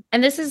 Mm-hmm.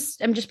 And this is,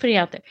 I'm just putting it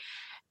out there.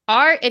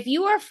 If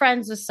you are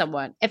friends with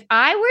someone, if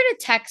I were to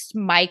text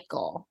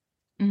Michael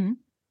Mm-hmm.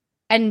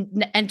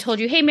 and told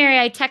you, hey, Mary,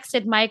 I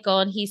texted Michael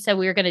and he said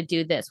we were going to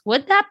do this,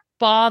 would that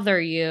bother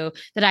you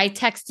that I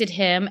texted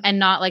him and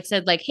not like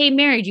said like, hey,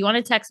 Mary, do you want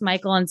to text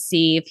Michael and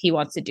see if he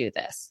wants to do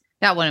this?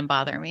 That wouldn't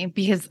bother me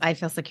because I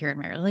feel secure in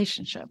my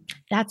relationship.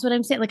 That's what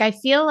I'm saying. Like, I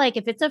feel like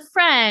if it's a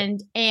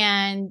friend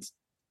and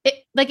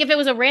like if it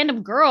was a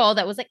random girl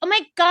that was like, oh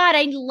my God,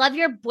 I love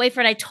your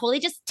boyfriend. I totally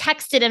just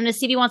texted him to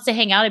see if he wants to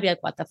hang out. I'd be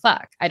like, what the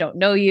fuck? I don't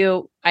know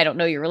you. I don't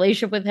know your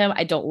relationship with him.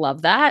 I don't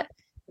love that.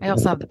 I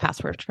also have the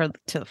password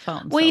to the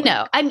phone. Well, so you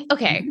know, I'm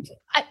okay.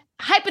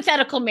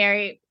 Hypothetical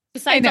Mary,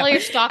 besides all your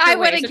stalker I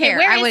wouldn't ways, care.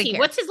 Where I is wouldn't he? care.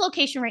 What's his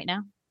location right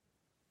now?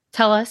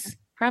 Tell us.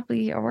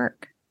 Probably your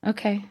work.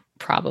 Okay.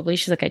 Probably.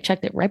 She's like, I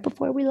checked it right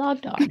before we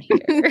logged on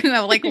here.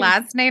 No, like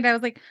last night, I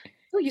was like,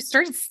 oh, you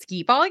started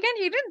skee ball again?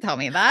 You didn't tell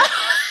me that.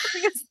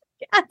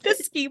 At the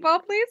skee ball,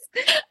 please.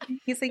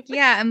 He's like,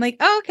 yeah. I'm like,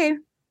 oh, okay.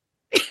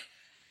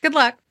 Good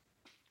luck.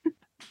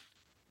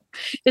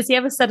 Does he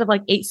have a set of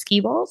like 8 skee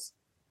balls?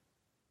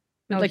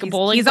 No, like a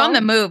bowling He's ball? on the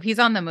move. He's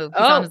on the move.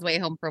 He's on his way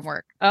home from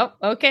work. Oh,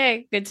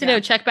 okay. Good to know.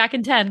 Check back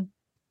in 10.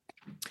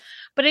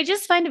 But I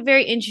just find it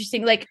very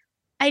interesting. Like,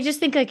 I just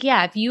think like,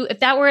 yeah, if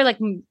that were like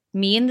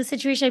me in the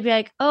situation, I'd be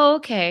like, oh,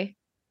 okay.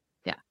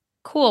 Yeah.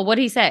 Cool.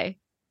 What'd he say?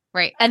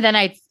 Right. And then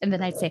I'd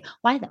say,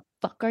 why the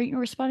fuck aren't you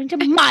responding to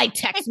my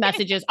text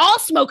messages? I'll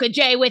smoke a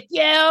J with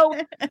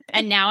you.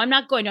 And now I'm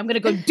not going to. I'm going to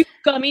go do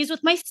gummies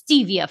with my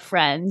stevia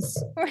friends.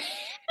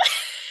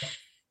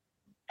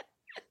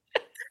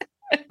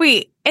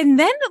 Wait, and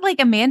then like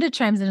Amanda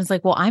chimes in and is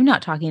like, well, I'm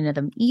not talking to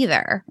them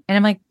either. And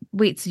I'm like,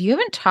 wait, so you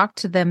haven't talked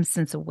to them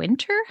since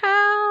Winter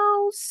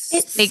House?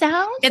 It like,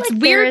 sounds it's like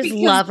weird there is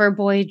because lover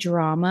boy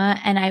drama.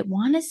 And I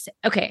want to say,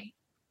 okay,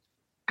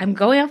 I'm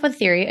going off a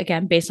theory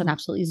again, based on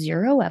absolutely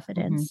zero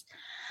evidence.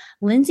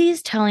 Lindsay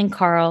is telling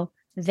Carl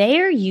they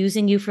are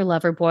using you for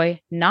lover boy,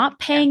 not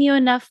paying you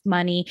enough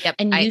money,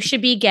 and you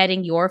should be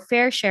getting your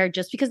fair share.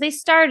 Just because they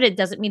started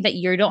doesn't mean that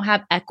you don't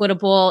have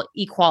equitable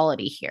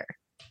equality here.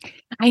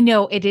 I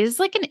know it is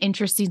like an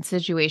interesting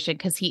situation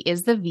because he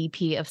is the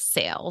VP of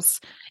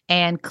sales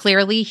and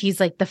clearly he's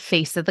like the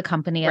face of the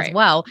company as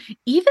well.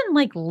 Even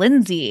like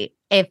Lindsay,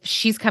 if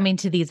she's coming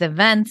to these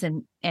events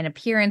and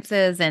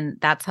appearances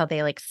and that's how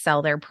they like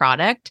sell their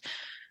product.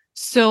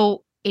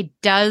 So it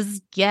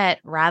does get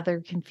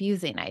rather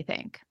confusing, I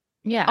think.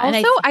 Yeah.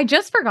 Also, I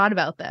just forgot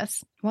about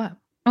this. What?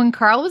 When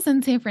Carl was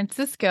in San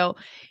Francisco,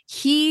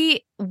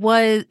 he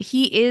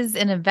is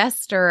an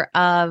investor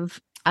of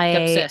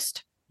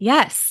Obsessed.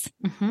 Yes.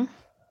 Mm-hmm.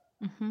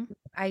 Mm-hmm.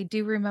 I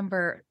do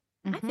remember.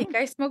 I think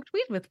I smoked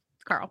weed with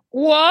Carl.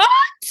 What?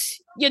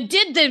 You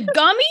did the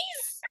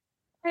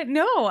gummies?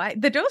 No,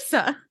 the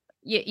dosa.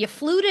 You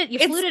fluted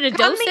a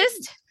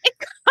dosist?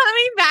 It's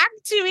coming back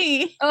to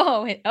me.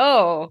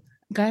 Oh.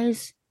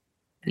 Guys,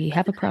 we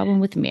have a problem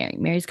with Mary.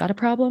 Mary's got a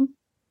problem.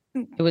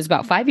 It was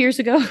about 5 years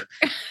ago.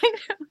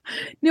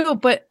 No,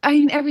 but I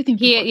mean everything.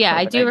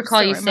 I do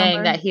recall you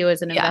saying that he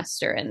was an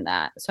investor in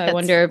that. So I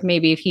wonder if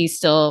maybe if he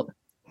still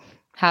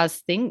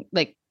has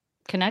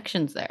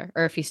connections there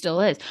or if he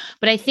still is.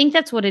 But I think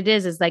that's what it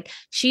is like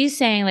she's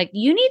saying like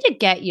you need to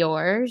get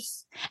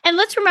yours. And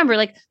let's remember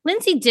like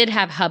Lindsay did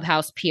have Hub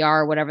House PR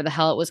or whatever the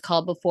hell it was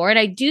called before. And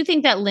I do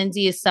think that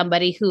Lindsay is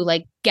somebody who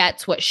like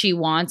gets what she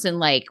wants and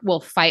like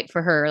will fight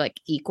for her like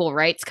equal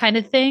rights kind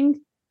of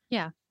thing.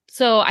 Yeah.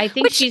 So I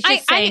think she's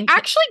just saying I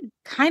actually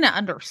kind of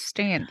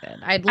understand it.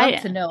 I'd love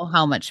to know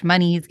how much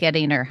money he's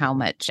getting or how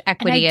much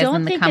equity is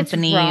in the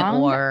company.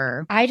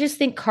 Or I just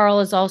think Carl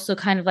is also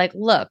kind of like,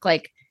 look,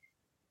 like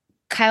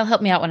Kyle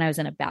helped me out when I was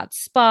in a bad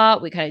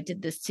spot. We kind of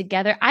did this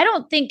together. I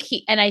don't think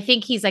I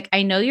think he's like,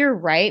 I know you're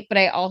right, but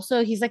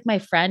he's like my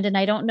friend. And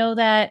I don't know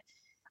that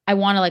I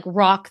want to like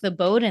rock the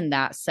boat in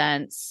that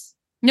sense.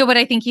 No, but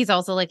I think he's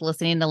also like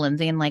listening to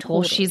Lindsay and like,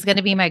 well, she's going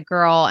to be my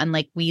girl. And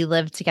like, we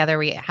live together.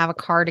 We have a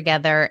car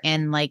together.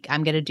 And like,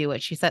 I'm going to do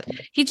what she said.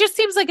 He just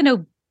seems like an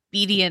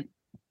obedient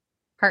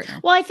partner.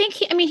 Well, I think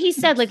he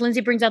said like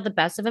Lindsay brings out the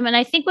best of him. And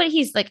I think what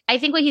he's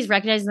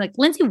recognizing, like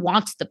Lindsay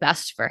wants the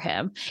best for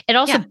him. It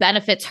also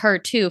benefits her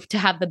too, to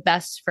have the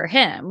best for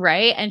him.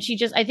 Right. And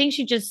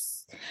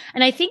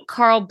I think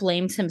Carl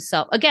blames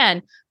himself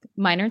again.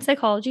 Minor in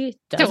psychology,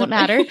 doesn't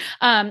matter.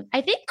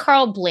 I think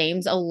Carl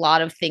blames a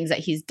lot of things that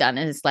he's done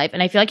in his life.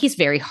 And I feel like he's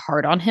very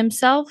hard on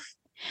himself.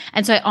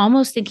 And so I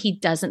almost think he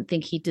doesn't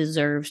think he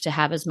deserves to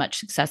have as much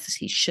success as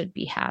he should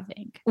be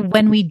having.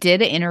 When we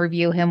did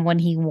interview him when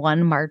he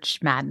won March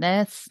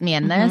Madness,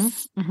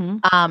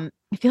 I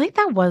feel like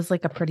that was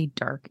like a pretty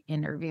dark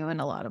interview in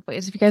a lot of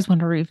ways. If you guys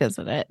want to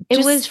revisit it.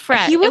 It was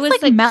fresh. He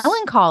was like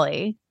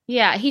melancholy.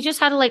 Yeah, he just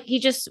had he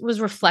just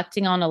was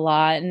reflecting on a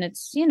lot, and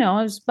it's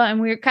and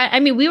we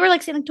were we were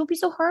like saying like, don't be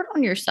so hard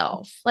on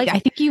yourself. Like I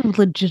think you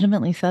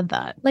legitimately said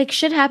that. Like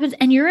shit happens,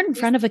 and you're in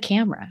front of a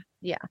camera.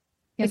 Yeah.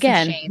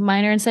 Again,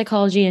 minor in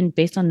psychology and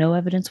based on no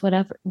evidence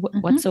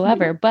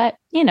whatsoever. But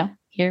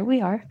here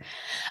we are.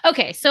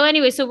 Okay. So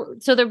anyway, so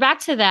they're back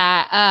to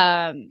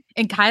that.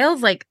 And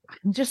Kyle's like,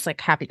 I'm just like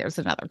happy there's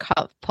another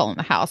couple in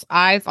the house.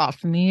 Eyes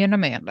off me and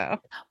Amanda.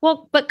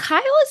 Well, but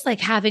Kyle is like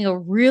having a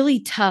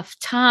really tough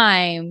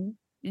time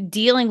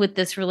dealing with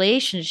this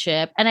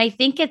relationship. And I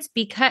think it's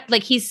because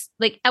like he's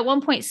like at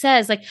one point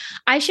says like,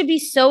 I should be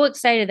so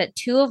excited that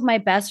two of my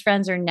best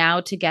friends are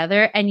now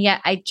together. And yet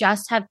I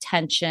just have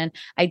tension.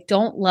 I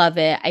don't love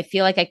it. I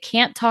feel like I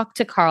can't talk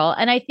to Carl.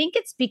 And I think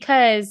it's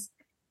because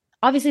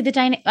obviously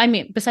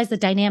besides the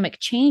dynamic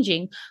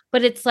changing,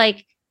 but it's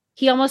like,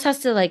 he almost has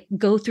to like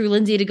go through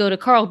Lindsay to go to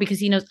Carl because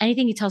he knows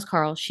anything he tells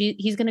Carl,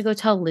 he's going to go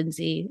tell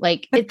Lindsay.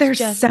 Like, but there's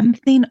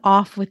something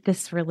off with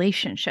this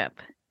relationship.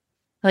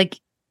 Like,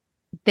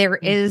 there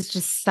is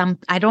just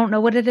I don't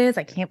know what it is.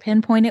 I can't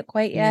pinpoint it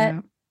quite yet.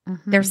 Yeah.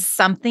 Mm-hmm. There's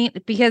something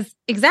because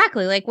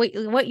exactly like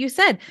what you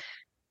said.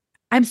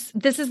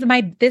 This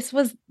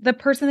was the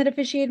person that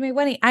officiated my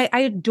wedding. I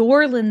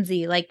adore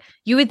Lindsay. Like,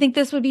 you would think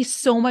this would be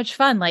so much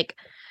fun. Like,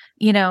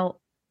 you know,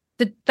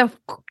 the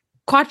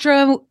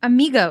Cuatro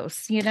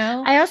Amigos, you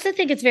know? I also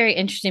think it's very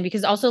interesting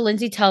because also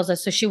Lindsay tells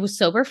us, so she was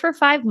sober for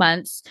 5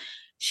 months.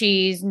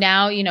 She's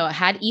now, you know,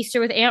 had Easter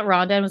with Aunt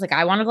Rhonda and was like,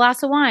 I want a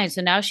glass of wine.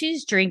 So now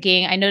she's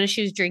drinking. I noticed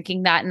she was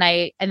drinking that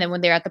night. And then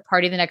when they're at the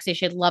party the next day,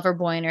 she had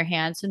Loverboy in her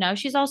hand. So now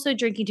she's also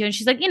drinking too. And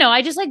she's like, you know,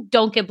 I just like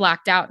don't get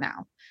blacked out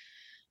now.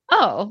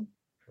 Oh,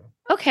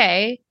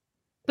 okay.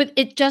 But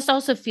it just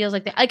also feels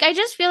like that. Like, I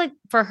just feel like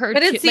for her,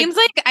 but it seems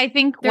like I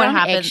think what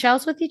happened,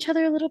 eggshells with each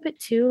other a little bit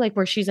too. Like,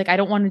 where she's like, I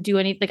don't want to do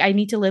anything. Like, I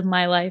need to live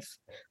my life,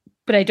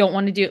 but I don't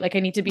want to do it. Like, I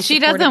need to be. She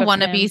doesn't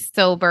want to be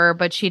sober,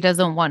 but she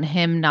doesn't want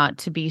him not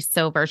to be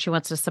sober. She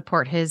wants to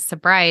support his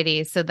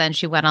sobriety. So then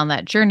she went on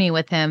that journey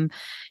with him,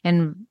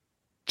 and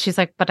she's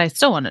like, but I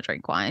still want to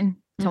drink wine.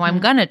 So I'm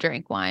gonna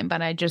drink wine,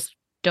 but I just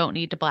don't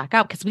need to black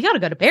out because we got to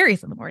go to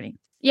Barry's in the morning.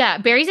 Yeah,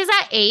 Barry's is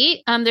at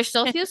 8. There's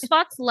still a few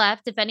spots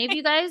left. If any of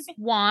you guys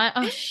want,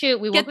 oh shoot,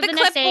 we work with an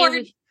SA.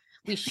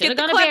 We should have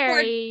gone to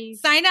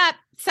Barry's. Sign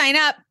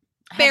up.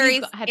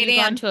 Barry's. Have you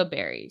gone to a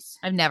Barry's?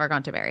 I've never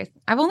gone to Barry's.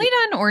 I've only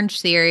done Orange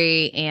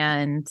Theory,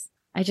 and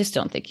I just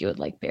don't think you would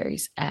like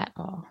Barry's at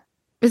all.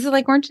 Is it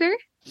like Orange Theory?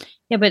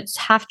 Yeah, but it's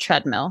half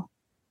treadmill.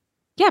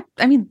 Yeah,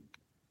 I mean,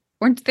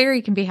 Orange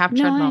Theory can be half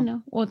treadmill. I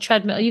know. Well,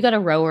 treadmill, you got a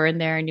rower in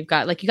there, and you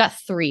got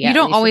 3. You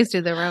don't always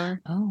do the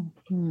rower. Oh,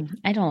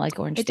 I don't like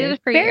Orange Theory. I did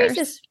it for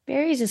years.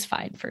 Barry's is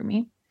fine for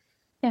me.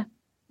 Yeah,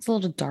 it's a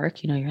little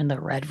dark. You know, you're in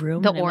the red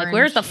room. The orange. Like,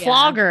 where's the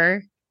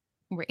flogger?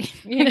 Right.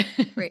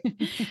 Right.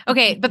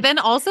 Okay. But then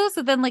also,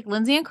 so then like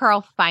Lindsay and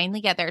Carl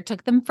finally get there. It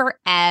took them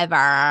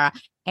forever.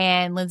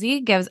 And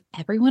Lindsay gives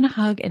everyone a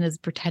hug and is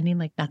pretending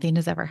like nothing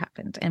has ever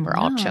happened. And we're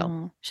all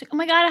chill. She's like, oh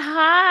my God,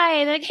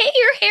 hi. They're like, hey,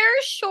 your hair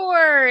is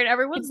short.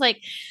 Everyone's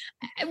like,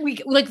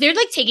 they're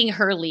like taking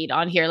her lead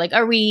on here. Like,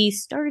 are we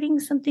starting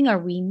something? Are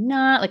we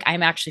not? Like,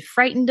 I'm actually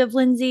frightened of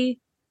Lindsay.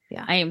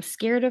 Yeah. I am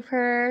scared of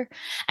her.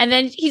 And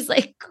then he's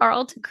like,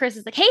 Carl to Chris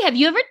is like, hey, have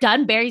you ever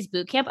done Barry's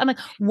boot camp? I'm like,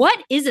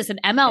 what is this? An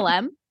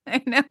MLM?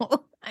 I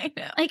know.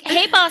 Like,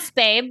 hey, boss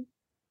babe.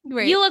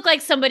 Right. You look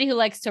like somebody who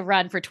likes to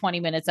run for 20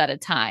 minutes at a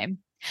time.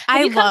 Do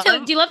you love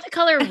the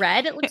color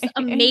red? It looks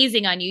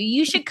amazing on you.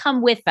 You should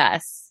come with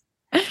us.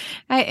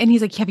 And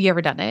he's like, have you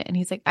ever done it? And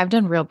he's like, I've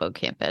done real boot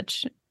camp,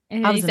 bitch.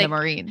 And I was in the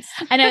Marines.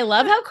 And I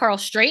love how Carl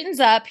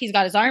straightens up. He's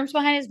got his arms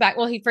behind his back.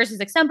 Well, he's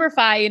like, Semper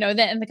Fi, you know,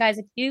 and the guy's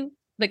like,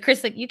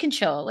 Chris, like, you can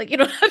chill. Like, you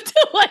don't have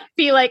to like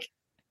be like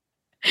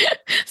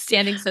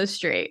standing so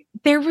straight.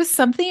 There was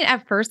something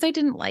at first I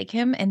didn't like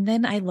him. And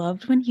then I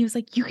loved when he was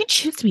like, you can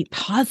choose to be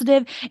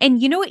positive.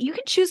 And you know what? You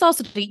can choose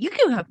also you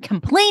can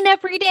complain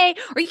every day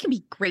or you can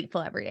be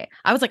grateful every day.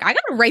 I was like, I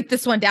got to write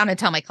this one down and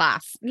tell my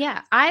class.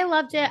 Yeah, I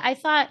loved it. I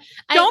thought,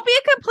 don't be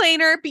a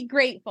complainer, be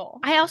grateful.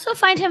 I also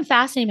find him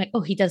fascinating. Like,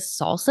 oh, he does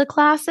salsa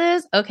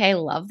classes. Okay,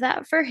 love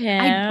that for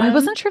him. I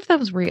wasn't sure if that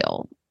was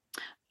real.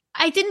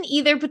 I didn't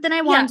either, but then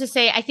I wanted to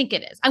say, I think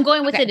it is. I'm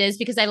going with it is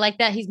because I like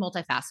that he's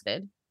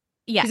multifaceted.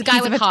 Yeah. He's a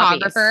guy with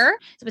photographer.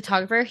 He's a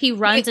photographer. He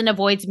runs and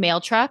avoids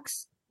mail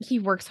trucks. He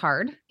works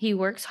hard.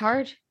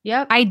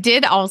 Yep. I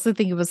did also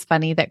think it was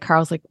funny that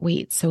Carl's like,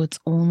 wait, so it's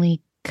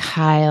only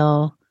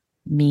Kyle,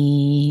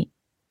 me,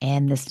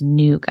 and this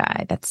new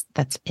guy. That's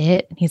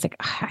it. And he's like,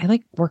 I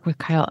like work with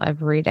Kyle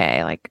every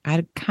day. Like,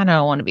 I kind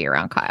of want to be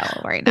around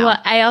Kyle right now.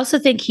 Well, I also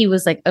think he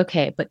was like,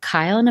 okay, but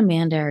Kyle and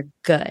Amanda are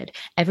good.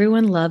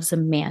 Everyone loves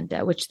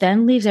Amanda, which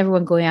then leaves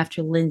everyone going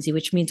after Lindsay,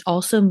 which means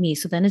also me.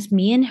 So then it's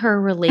me and her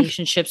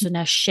relationship. So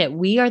now shit,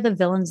 we are the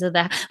villains of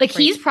that. Like,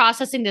 he's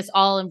processing this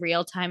all in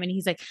real time. And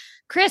he's like,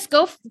 Chris,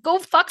 go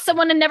fuck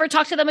someone and never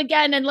talk to them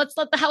again. And let's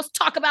let the house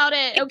talk about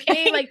it.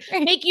 Okay. Like,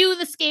 make you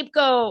the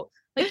scapegoat.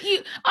 Like,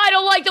 I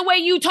don't like the way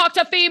you talk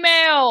to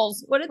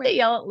females. What did they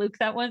yell at Luke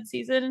that one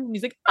season? And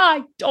he's like,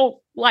 I don't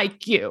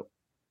like you.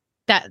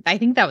 I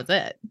think that was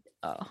it.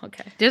 Oh,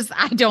 okay. Just,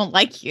 I don't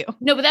like you.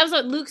 No, but that was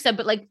what Luke said.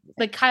 But like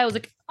Kyle was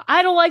like,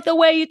 I don't like the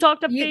way you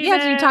talk to females.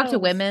 Yeah, you talk to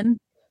women.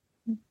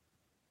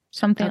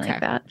 Something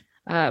like that.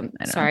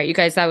 Sorry, you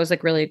guys, that was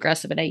like really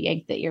aggressive and I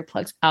yanked the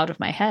earplugs out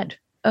of my head.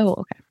 Oh,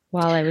 okay.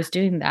 while I was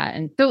doing that.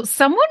 And so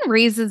someone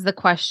raises the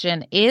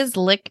question, is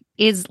Lindsay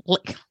is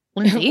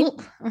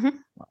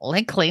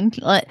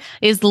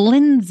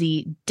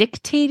Lindsay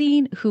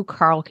dictating who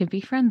Carl can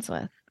be friends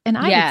with? And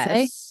I would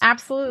say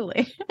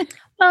absolutely.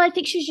 Well, I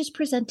think she's just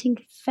presenting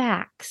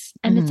facts,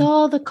 and it's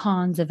all the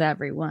cons of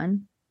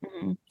everyone.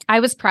 I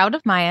was proud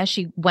of Maya.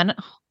 She went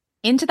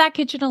into that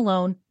kitchen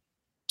alone,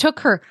 took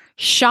her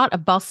shot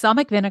of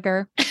balsamic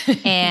vinegar,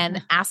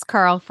 and asked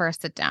Carl for a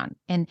sit down.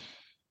 And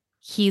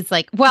he's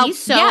like, well, he's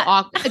so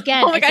awkward.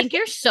 Again, I think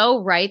you're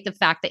so right. The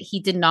fact that he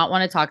did not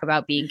want to talk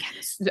about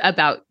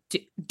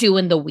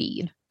doing the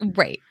weed.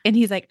 Right. And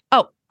he's like,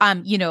 oh,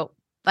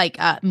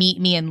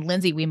 me and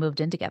Lindsay, we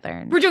moved in together.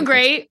 And we're doing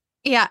great.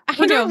 Yeah.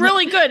 We're doing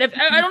really good.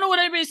 I don't know what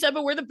anybody said,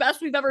 but we're the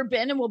best we've ever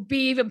been, and we'll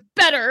be even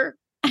better.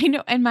 I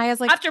know. And Maya's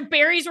like, after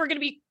berries, we're going to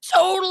be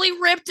totally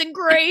ripped and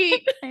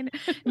great. I know.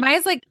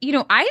 Maya's like,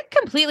 I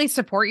completely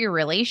support your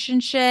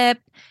relationship.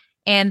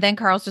 And then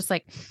Carl's just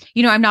like,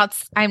 I'm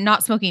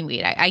not smoking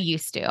weed. I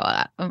used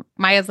to.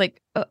 Maya's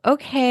like,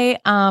 okay.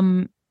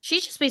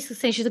 She's just basically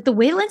saying, she's like, the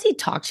way Lindsay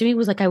talked to me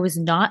was like I was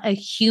not a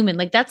human.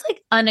 Like, that's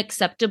like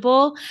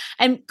unacceptable.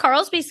 And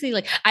Carl's basically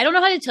like, I don't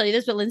know how to tell you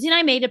this, but Lindsay and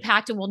I made a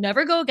pact and we'll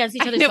never go against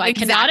each other. So I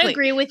cannot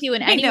agree with you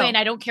in any way. And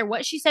I don't care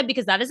what she said,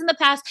 because that is in the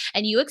past.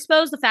 And you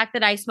exposed the fact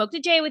that I smoked a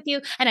J with you,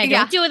 and I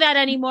don't do that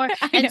anymore.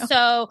 And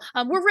so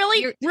we're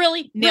really,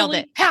 really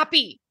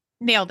happy.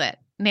 Nailed it.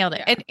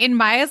 And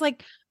Maya's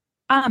like,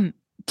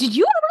 did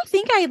you ever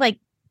think I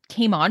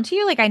came on to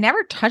you? Like, I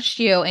never touched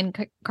you.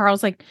 And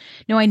Carl's like,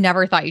 no, I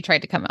never thought you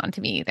tried to come on to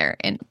me either.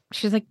 And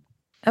she's like,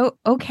 oh,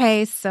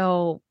 okay.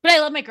 So, but I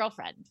love my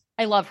girlfriend.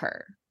 I love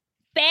her.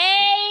 Babe.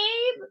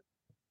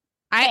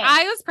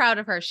 I was proud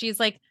of her. She's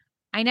like,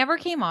 I never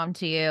came on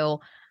to you.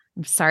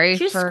 I'm sorry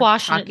for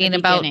talking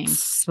about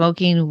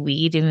smoking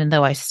weed, even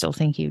though I still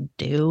think you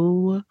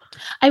do.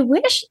 I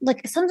wish,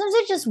 sometimes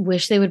I just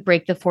wish they would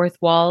break the fourth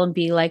wall and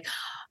be like,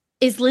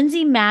 is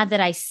Lindsay mad that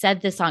I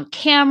said this on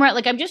camera?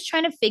 I'm just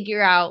trying to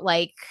figure out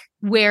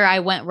where I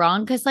went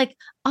wrong. Cause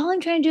all I'm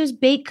trying to do is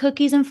bake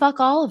cookies and fuck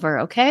Oliver.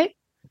 Okay.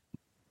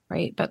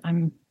 Right. But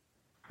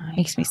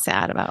makes me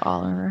sad about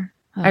Oliver.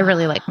 I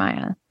really like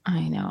Maya.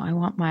 I know. I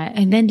want Maya.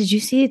 And then did you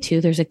see it too?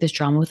 There's this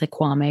drama with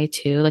Kwame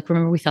too.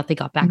 Remember we thought they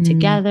got back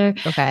together.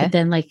 Okay. But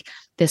then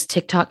this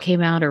TikTok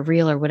came out, or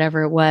reel or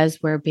whatever it was,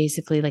 where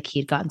basically he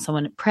had gotten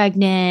someone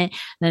pregnant.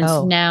 And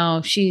then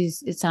now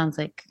it sounds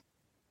like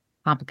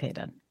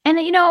complicated. And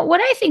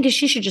what I think is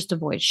she should just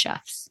avoid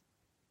chefs,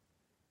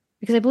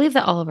 because I believe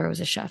that Oliver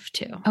was a chef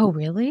too. Oh,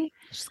 really?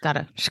 She's got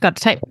a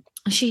type.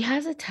 She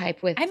has a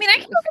type with. I mean, I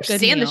can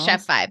understand the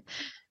chef vibe.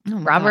 Oh,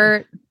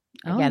 Robert,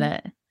 I get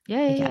it.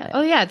 Yeah.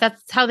 Oh, yeah.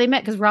 That's how they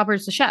met, because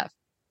Robert's the chef,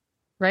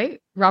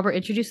 right? Robert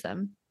introduced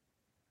them.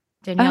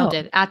 Danielle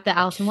did at the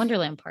Alice in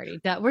Wonderland party.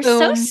 We're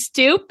so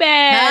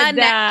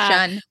stupid.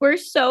 We're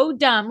so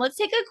dumb. Let's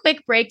take a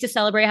quick break to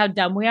celebrate how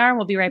dumb we are, and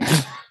we'll be right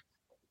back.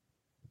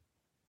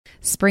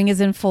 Spring is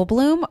in full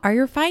bloom. Are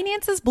your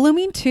finances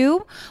blooming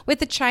too? With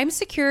the Chime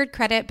Secured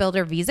Credit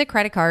Builder Visa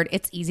credit card,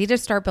 it's easy to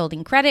start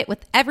building credit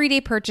with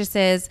everyday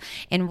purchases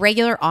and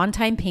regular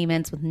on-time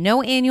payments with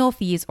no annual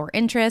fees or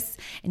interest.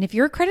 And if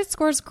your credit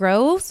scores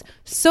grows,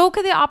 so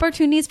could the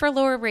opportunities for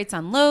lower rates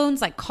on loans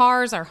like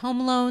cars or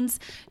home loans.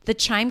 The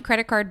Chime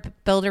Credit Card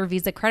Builder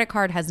Visa credit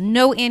card has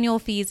no annual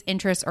fees,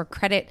 interest, or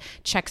credit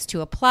checks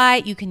to apply.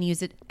 You can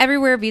use it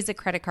everywhere Visa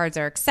credit cards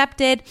are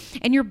accepted,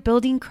 and you're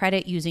building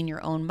credit using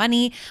your own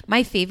money.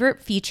 My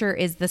favorite feature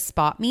is the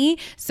Spot Me.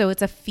 So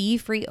it's a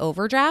fee-free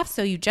overdraft.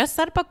 So you just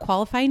set up a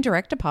qualifying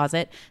direct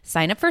deposit,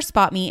 sign up for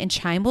Spot Me, and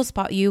Chime will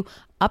spot you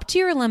up to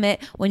your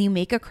limit when you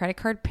make a credit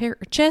card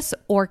purchase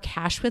or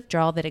cash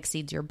withdrawal that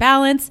exceeds your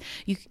balance.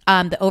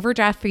 The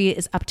overdraft fee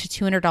is up to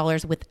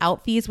 $200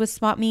 without fees with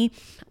Spot Me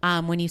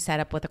when you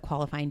set up with a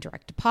qualifying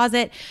direct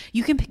deposit.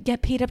 You can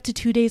get paid up to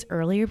 2 days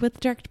earlier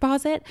with direct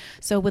deposit.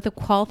 So with a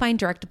qualifying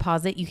direct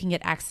deposit, you can get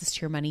access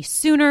to your money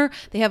sooner.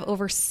 They have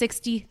over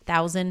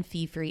 60,000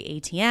 fee-free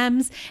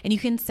ATMs, and you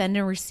can send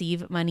and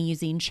receive money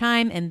using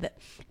Chime. And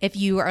if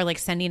you are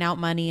sending out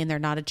money and they're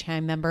not a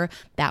Chime member,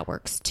 that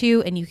works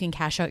too. And you can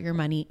cash out your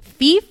money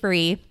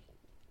fee-free.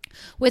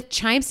 With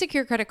Chime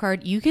Secure Credit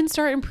Card, you can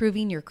start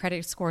improving your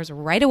credit scores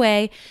right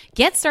away.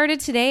 Get started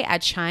today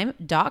at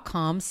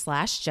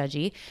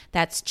chime.com/judgy.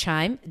 That's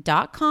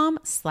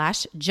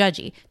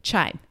chime.com/judgy.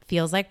 Chime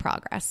feels like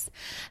progress.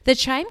 The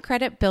Chime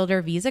Credit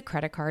Builder Visa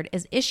credit card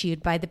is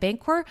issued by the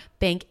Bancorp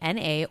Bank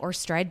N.A. or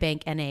Stride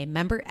Bank N.A.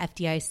 member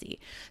FDIC.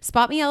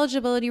 Spot Me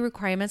eligibility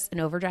requirements and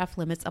overdraft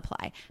limits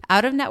apply.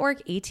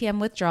 Out-of-network ATM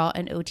withdrawal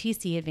and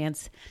OTC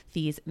advance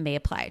fees may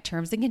apply.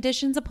 Terms and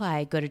conditions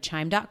apply. Go to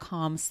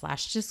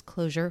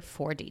chime.com/disclosure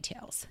for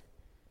details.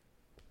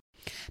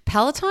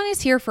 Peloton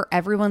is here for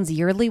everyone's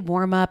yearly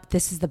warm-up.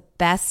 This is the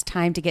best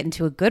time to get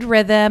into a good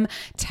rhythm,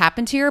 tap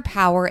into your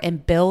power,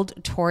 and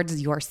build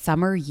towards your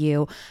summer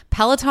you.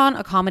 Peloton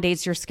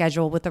accommodates your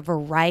schedule with a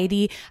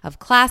variety of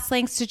class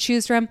lengths to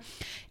choose from.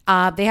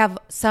 They have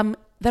some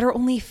that are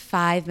only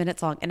 5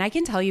 minutes long. And I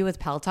can tell you with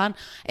Peloton,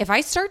 if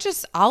I start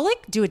I'll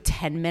like do a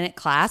 10-minute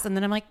class and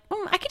then I'm like,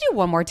 I could do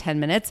one more 10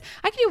 minutes.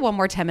 I could do one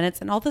more 10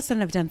 minutes. And all of a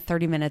sudden I've done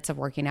 30 minutes of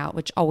working out,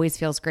 which always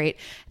feels great.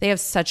 They have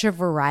such a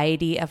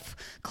variety of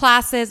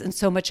classes and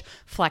so much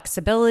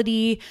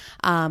flexibility.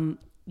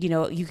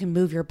 You can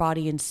move your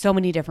body in so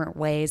many different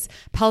ways.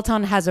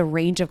 Peloton has a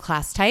range of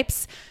class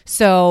types.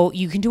 So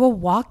you can do a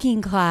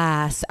walking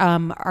class.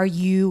 Are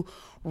you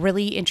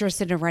really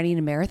interested in running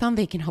a marathon?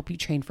 They can help you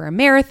train for a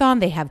marathon.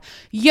 They have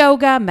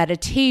yoga,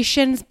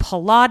 meditations,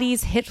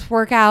 Pilates, HIIT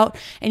workout,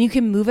 and you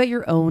can move at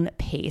your own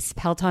pace.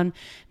 Peloton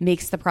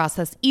makes the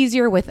process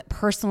easier with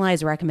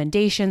personalized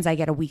recommendations. I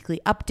get a weekly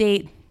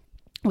update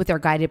with their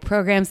guided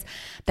programs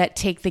that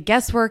take the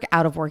guesswork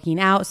out of working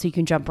out so you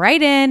can jump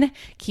right in,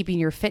 keeping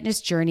your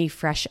fitness journey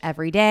fresh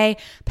every day.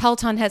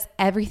 Peloton has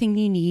everything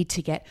you need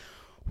to get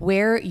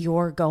where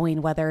you're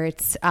going, whether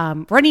it's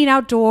running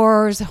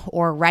outdoors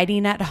or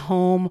riding at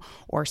home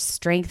or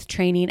strength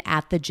training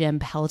at the gym.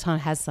 Peloton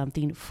has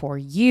something for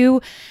you.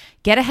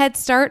 Get a head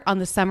start on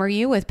the summer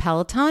you with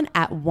Peloton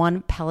at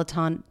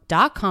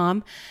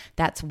onepeloton.com.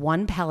 That's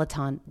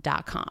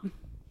onepeloton.com.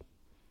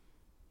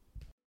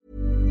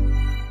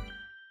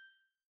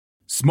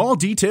 Small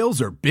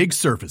details are big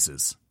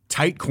surfaces.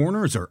 Tight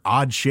corners are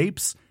odd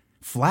shapes.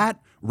 Flat,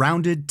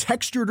 rounded,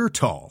 textured, or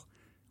tall.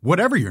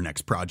 Whatever your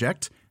next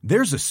project,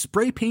 there's a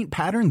spray paint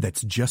pattern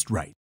that's just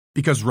right.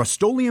 Because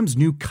Rust-Oleum's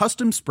new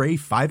Custom Spray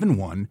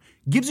 5-in-1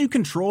 gives you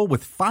control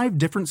with 5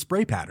 different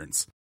spray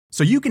patterns.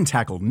 So you can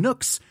tackle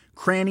nooks,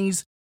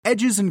 crannies,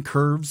 edges, and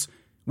curves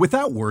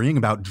without worrying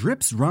about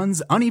drips,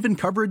 runs, uneven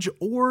coverage,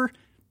 or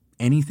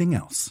anything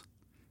else.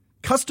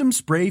 Custom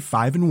Spray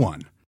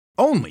 5-in-1.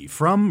 Only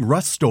from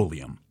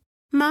Rust-Oleum.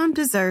 Mom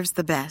deserves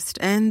the best,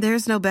 and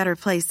there's no better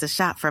place to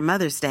shop for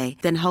Mother's Day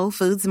than Whole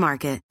Foods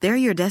Market. They're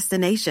your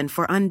destination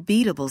for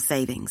unbeatable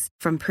savings,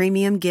 from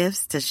premium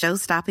gifts to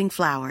show-stopping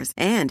flowers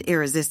and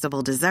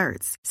irresistible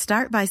desserts.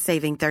 Start by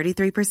saving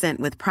 33%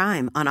 with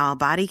Prime on all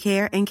body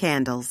care and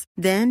candles.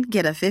 Then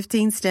get a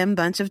 15-stem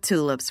bunch of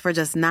tulips for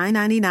just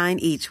 $9.99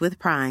 each with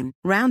Prime.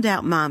 Round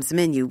out Mom's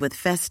menu with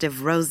festive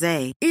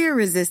rosé,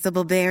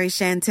 irresistible berry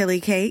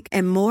chantilly cake,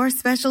 and more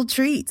special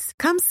treats.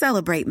 Come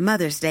celebrate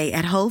Mother's Day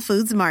at Whole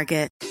Foods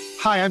Market.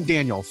 Hi, I'm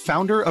Daniel,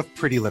 founder of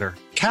Pretty Litter.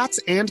 Cats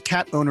and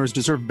cat owners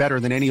deserve better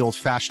than any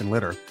old-fashioned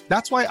litter.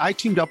 That's why I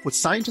teamed up with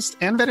scientists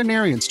and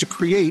veterinarians to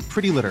create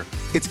Pretty Litter.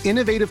 Its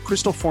innovative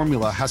crystal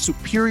formula has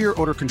superior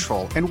odor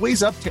control and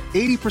weighs up to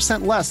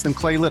 80% less than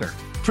clay litter.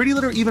 Pretty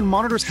Litter even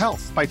monitors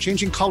health by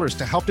changing colors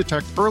to help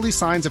detect early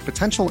signs of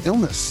potential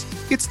illness.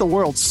 It's the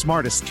world's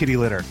smartest kitty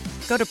litter.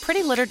 Go to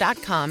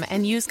prettylitter.com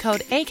and use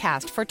code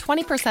ACAST for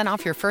 20%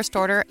 off your first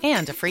order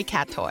and a free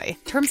cat toy.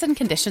 Terms and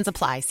conditions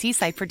apply. See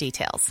site for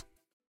details.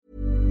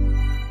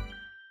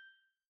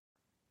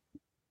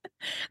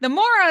 The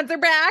morons are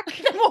back.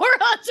 The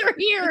morons are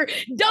here.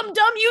 Dum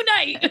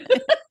unite.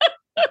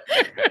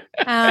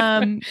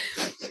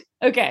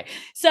 Okay.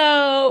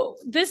 So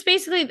this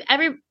basically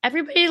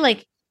everybody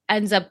like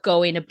ends up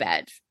going to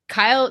bed.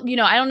 Kyle,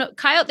 I don't know.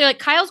 They're like,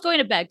 Kyle's going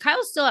to bed.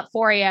 Kyle's still at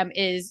 4 a.m.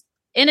 is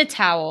in a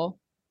towel.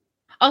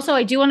 Also,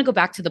 I do want to go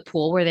back to the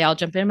pool where they all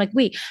jump in. I'm like,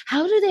 wait,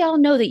 how do they all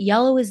know that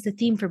yellow is the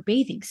theme for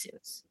bathing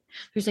suits?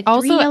 There's like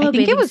also, 3 yellow I think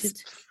bathing it was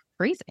suits.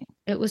 Freezing.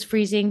 It was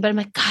freezing, but I'm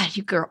like, God,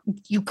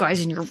 you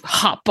guys and your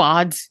hot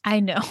bods. I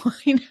know.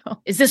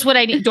 Is this what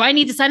I need? Do I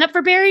need to sign up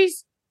for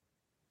berries?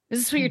 Is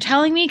this what you're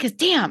telling me? Because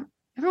damn,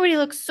 everybody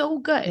looks so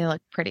good. They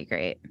look pretty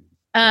great.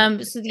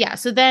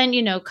 So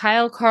then,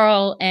 Kyle,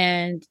 Carl,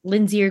 and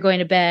Lindsay are going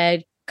to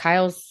bed.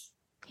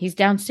 He's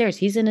downstairs.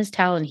 He's in his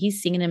towel and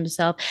he's singing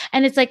himself.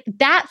 And it's like,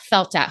 that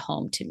felt at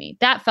home to me.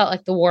 That felt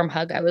like the warm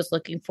hug I was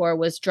looking for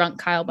was drunk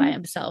Kyle by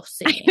himself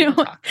singing.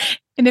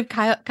 And if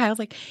Kyle's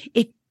like,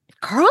 if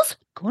Carl's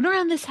going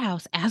around this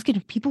house asking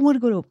if people want to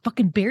go to a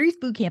fucking Barry's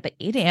boot camp at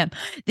 8 a.m.,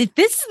 if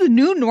this is the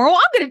new normal,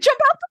 I'm going to jump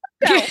out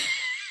the window.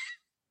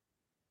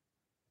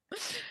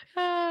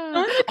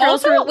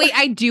 Also, wait,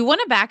 I do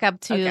want to back up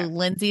to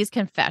Lindsay's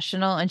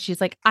confessional. And she's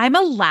like, I'm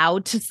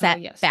allowed to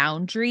set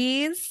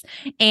boundaries.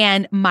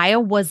 And Maya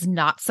was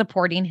not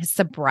supporting his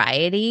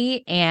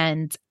sobriety.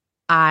 And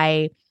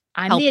I'm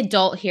the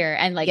adult here.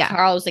 And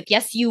Carl was like,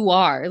 yes, you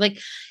are. Like,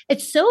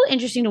 it's so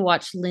interesting to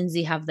watch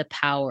Lindsay have the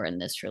power in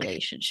this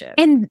relationship.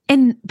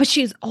 But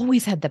she's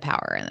always had the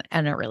power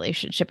in a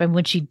relationship. And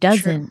when she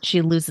doesn't,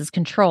 she loses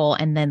control.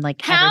 And then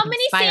how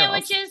many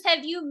sandwiches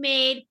have you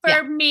made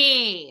for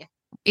me?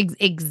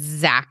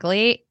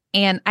 Exactly.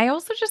 And I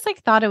also just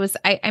thought it was,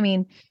 I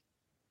mean,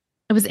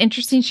 it was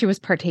interesting. She was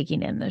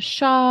partaking in the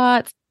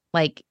shots.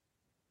 I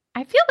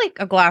feel like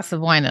a glass of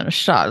wine and a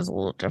shot is a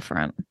little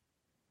different.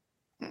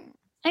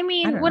 I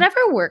mean,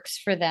 whatever works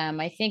for them.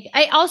 I think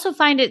I also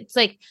find it's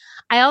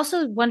I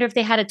also wonder if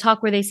they had a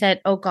talk where they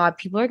said, oh God,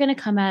 people are going to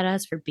come at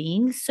us for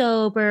being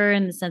sober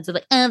in the sense of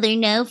they're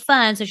no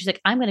fun. So she's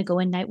like, I'm going to go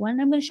in night one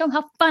and I'm going to show them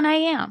how fun I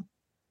am.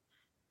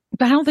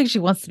 But I don't think she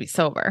wants to be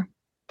sober.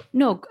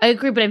 No, I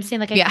agree, but I'm saying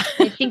like Yeah.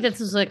 I think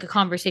this is like a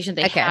conversation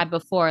they had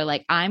before.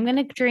 Like, I'm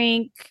gonna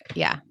drink.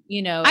 Yeah,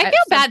 you know, I at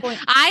feel some bad. point-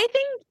 I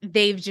think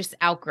they've just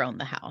outgrown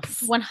the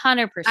house.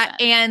 100%.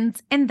 And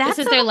that's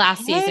this is their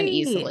last season okay.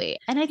 easily,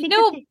 and I think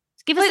No,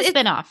 give us a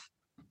but spinoff.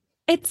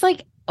 It's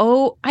like,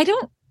 oh, I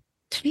don't.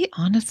 To be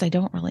honest, I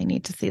don't really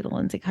need to see the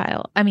Lindsay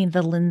Carl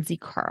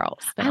spinoff.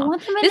 I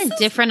want them in a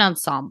different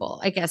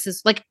ensemble. I guess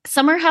is like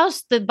Summer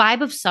House. The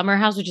vibe of Summer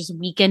House, which is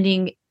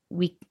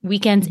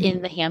weekends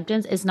in the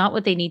Hamptons, is not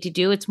what they need to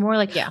do. It's more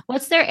like,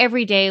 what's their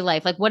everyday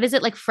life? Like, what is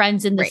it like?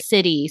 Friends in the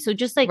city. So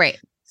just like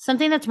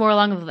something that's more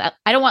along that.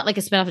 I don't want like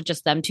a spinoff of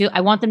just them two.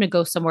 I want them to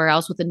go somewhere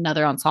else with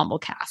another ensemble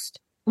cast.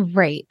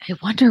 Right. I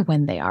wonder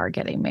when they are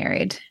getting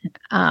married.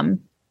 I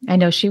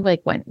know she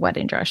like went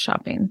wedding dress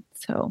shopping.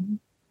 So,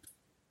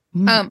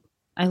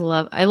 I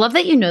love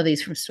that you know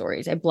these from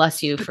stories. I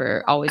bless you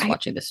for always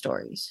watching the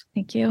stories.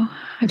 Thank you.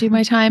 I do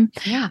my time.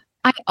 Yeah.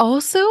 I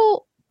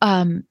also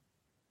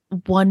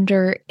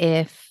wonder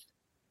if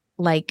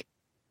like,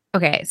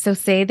 okay, so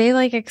say they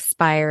like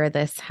expire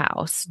this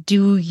house.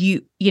 Do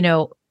you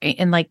know,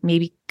 and like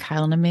maybe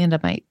Kyle and Amanda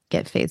might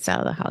get phased out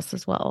of the house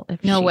as well.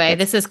 No way.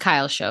 This is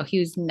Kyle's show. He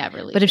was never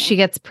leaving. But if she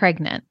gets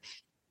pregnant,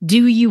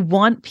 do you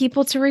want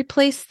people to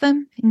replace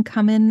them and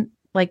come in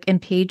like,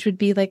 and Paige would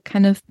be like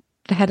kind of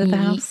the head of the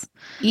house?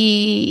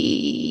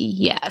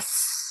 Yes.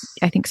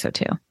 I think so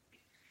too.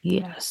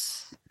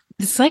 Yes.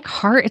 It's like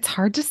hard. It's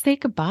hard to say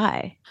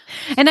goodbye.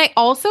 And I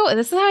also,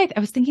 this is how I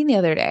was thinking the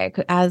other day,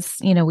 as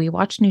you know, we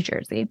watched New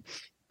Jersey,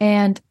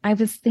 and I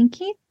was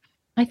thinking,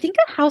 I think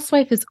a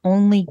housewife is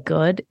only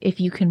good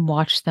if you can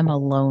watch them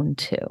alone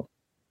too.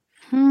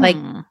 Like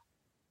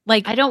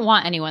I don't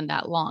want anyone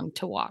that long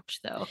to watch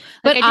though.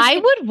 But I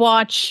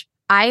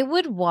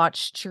would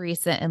watch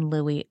Teresa and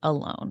Louis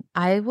alone.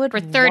 I would for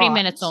 30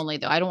 minutes only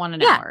though. I don't want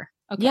an hour.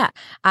 Okay. Yeah.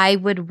 I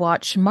would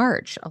watch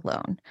Marge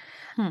alone.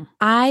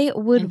 I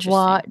would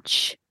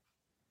watch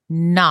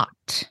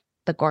not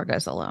the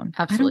Gorgas alone.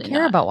 Absolutely I don't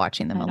care about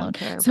watching them I alone. don't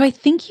care So I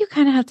think you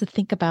kind of have to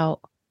think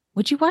about,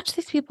 would you watch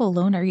these people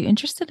alone? Are you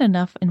interested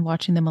enough in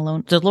watching them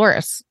alone?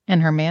 Dolores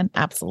and her man?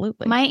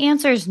 Absolutely. My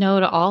answer is no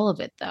to all of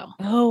it though.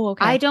 Oh,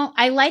 okay.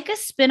 I like a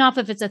spinoff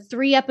if it's a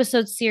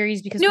 3-episode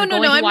series because no,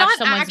 I'm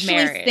not actually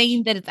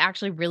saying that it's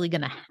actually really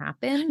going to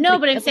happen. No,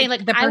 but I'm saying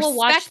like the I will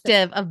watch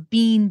perspective of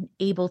being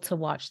able to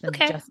watch them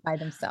just by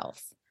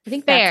themselves. I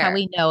think that's how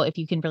we know if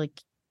you can really.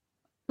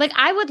 Like,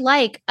 I would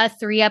like a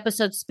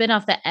 3-episode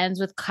spinoff that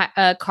ends with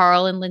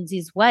Carl and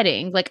Lindsay's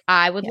wedding. Like,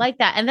 I would like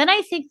that. And then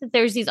I think that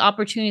there's these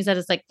opportunities that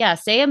it's like,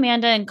 say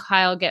Amanda and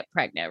Kyle get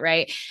pregnant,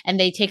 right? And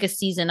they take a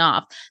season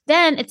off.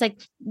 Then it's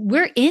like,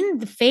 we're in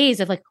the phase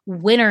of like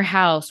Winter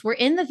House. We're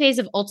in the phase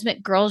of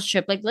Ultimate Girls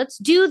Trip. Like, let's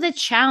do the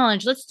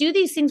challenge. Let's do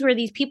these things where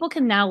these people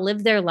can now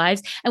live their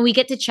lives and we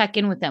get to check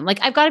in with them.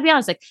 Like, I've got to be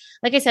honest.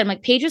 Like I said,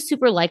 like Paige is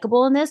super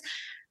likable in this.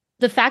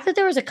 The fact that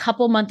there was a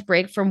couple month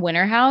break from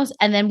Winter House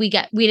and then we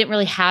didn't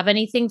really have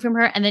anything from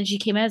her. And then she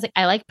came in, I was like,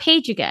 I like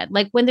Paige again.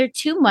 Like when they're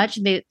too much,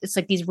 it's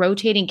like these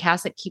rotating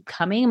casts that keep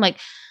coming. I'm like,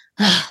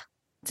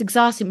 it's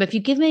exhausting. But if you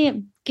give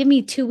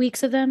me 2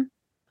 weeks of them,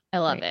 I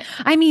love it.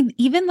 I mean,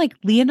 even like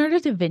Leonardo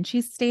da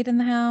Vinci stayed in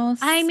the house.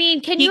 I mean,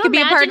 can you could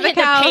be a part imagine of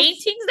the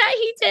paintings that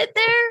he did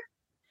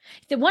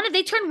there?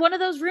 They turned one of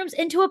those rooms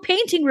into a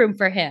painting room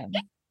for him.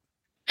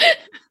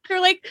 They're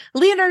like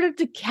Leonardo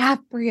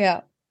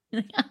DiCaprio.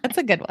 That's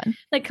a good one.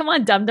 Like, come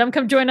on, dum dum,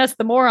 come join us,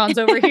 the morons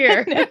over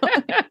here.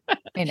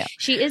 I know.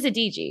 She is a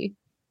DG.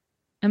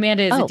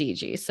 Amanda is a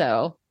DG,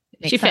 so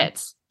she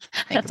fits.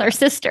 That's our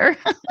sense. sister.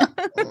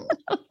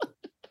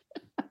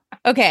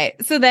 Okay,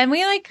 so then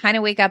we like kind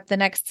of wake up the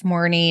next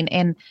morning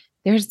and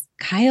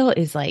Kyle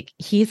is like,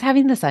 he's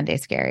having the Sunday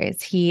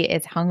scaries. He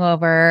is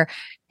hungover.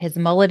 His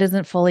mullet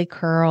isn't fully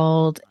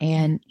curled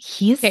and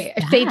he's they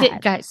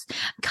did, guys,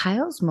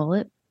 Kyle's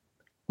mullet,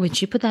 when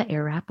she put that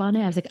air wrap on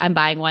it, I was like, I'm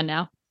buying one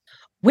now.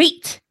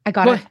 Wait, I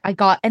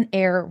got an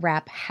air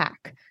wrap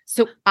hack.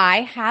 So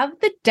I have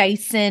the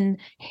Dyson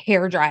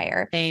hair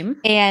dryer.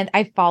 Same. And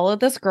I follow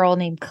this girl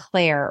named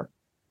Claire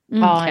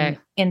on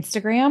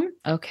Instagram.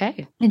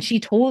 Okay. And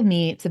she told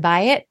me to buy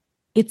it.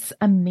 It's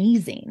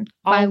amazing.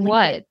 Buy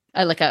what?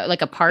 Like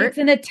a part? It's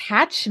an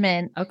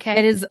attachment. Okay.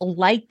 That is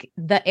like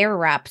the air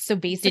wrap. So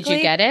basically. Did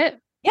you get it?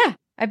 Yeah.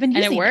 I've been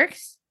using it. And it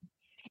works?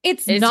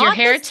 It's Is not your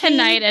hair the same-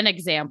 tonight an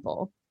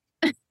example?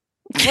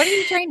 What are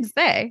you trying to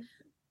say?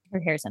 Her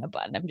hair's in a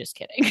bun. I'm just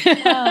kidding.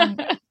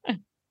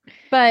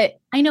 But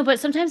I know, but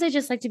sometimes I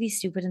just like to be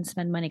stupid and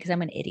spend money because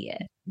I'm an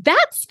idiot.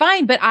 That's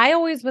fine. But I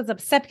always was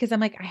upset because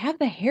I'm like, I have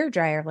the hair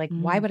dryer. Like,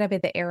 why would I buy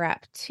the air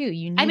wrap too?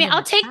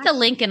 I'll take the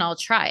link and I'll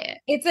try it.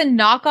 It's a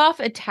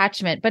knockoff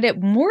attachment, but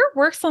it more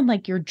works on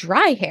like your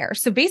dry hair.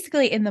 So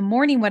basically in the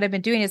morning, what I've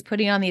been doing is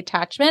putting on the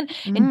attachment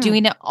and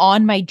doing it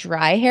on my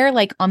dry hair,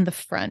 like on the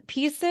front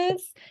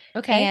pieces.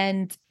 Okay.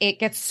 And it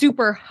gets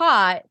super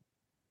hot.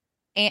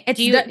 And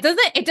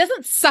it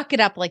doesn't suck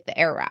it up like the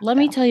air wrap. Let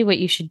me tell you what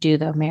you should do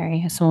though,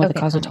 Mary, as someone with a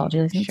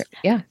cosmetology license. Sure.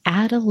 Yeah.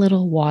 Add a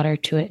little water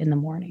to it in the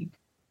morning.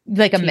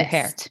 Like a to your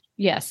mist.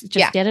 Yes.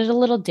 Just get it a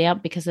little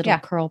damp because it'll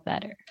curl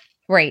better.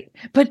 Right.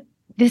 But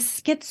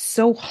this gets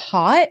so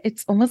hot.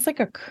 It's almost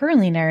like a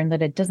curling iron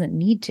that it doesn't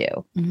need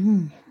to.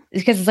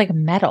 Because it's like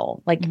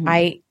metal. Like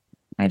I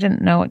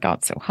didn't know it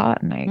got so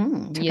hot, and I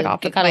took it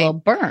off. You got a little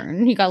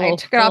burn. You got a little. I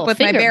took it off with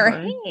my bare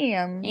burn.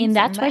 hands, and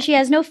that's why she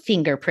has no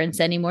fingerprints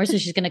anymore. So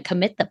she's going to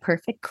commit the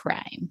perfect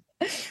crime.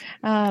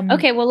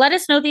 Okay, well, let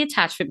us know the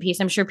attachment piece.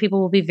 I'm sure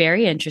people will be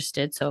very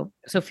interested. So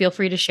feel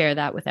free to share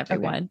that with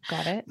everyone.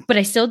 Okay, got it. But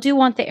I still do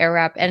want the air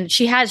wrap, and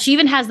she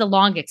even has the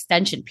long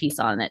extension piece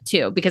on it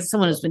too, because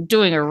someone has been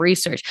doing her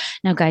research.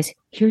 Now, guys,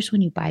 here's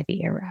when you buy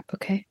the air wrap.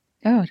 Okay.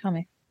 Oh, tell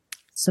me.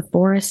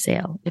 Sephora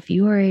sale. If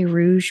you are a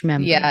Rouge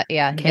member, yeah,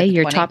 okay,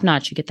 you're top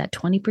notch. You get that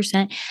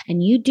 20%,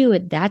 and you do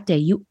it that day.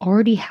 You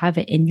already have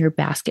it in your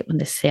basket when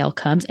the sale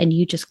comes, and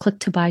you just click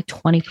to buy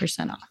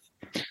 20% off.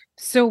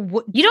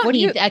 So you don't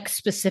need that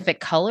specific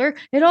color.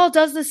 It all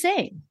does the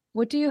same.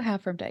 What do you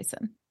have from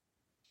Dyson?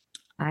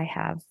 I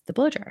have the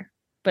blow dryer,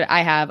 but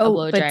I have a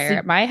blow dryer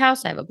at my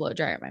house. I have a blow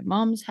dryer at my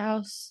mom's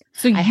house.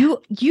 So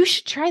you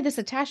should try this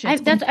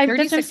attachment. That's what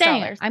I'm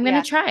saying. I'm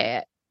going to try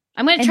it.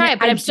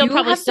 But I'm still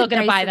probably still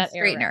going to buy that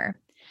straightener.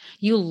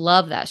 You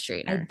love that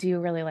straightener. I do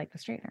really like the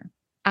straightener.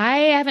 I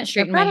haven't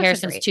straightened my hair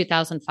since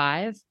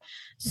 2005.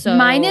 So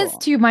mine is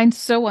too. Mine's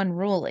so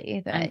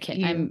unruly that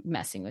I'm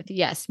messing with you.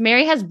 Yes,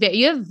 Mary has.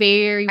 You have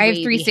very. I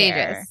have 3 stages.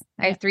 Hair.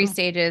 I have 3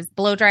 stages.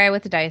 Blow dry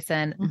with the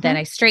Dyson, then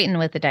I straighten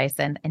with the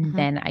Dyson, and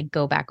then I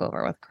go back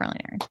over with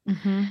curling iron.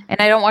 And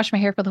I don't wash my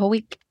hair for the whole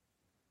week.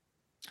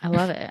 I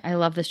love it. I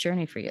love this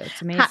journey for you.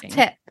 It's amazing.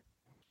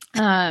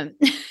 Hot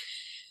tip.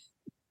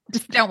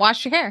 Just don't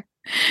wash your hair.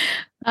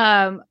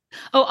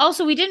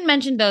 Also, we didn't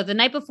mention though the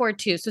night before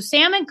too. So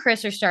Sam and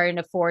Chris are starting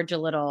to forge a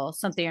little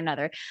something or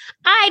another.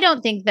 I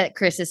don't think that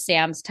Chris is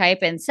Sam's type,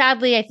 and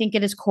sadly, I think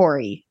it is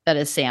Corey that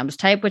is Sam's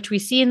type, which we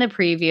see in the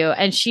preview.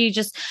 And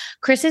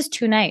Chris is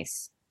too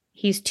nice.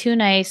 He's too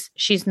nice.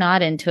 She's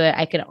not into it.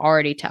 I can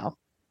already tell.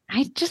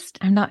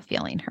 I'm not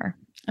feeling her.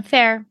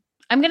 Fair.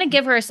 I'm going to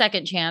give her a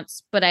second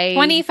chance, but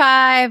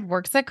 25,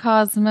 works at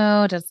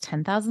Cosmo, does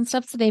 10,000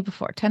 steps a day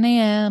before 10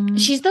 a.m.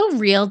 She's the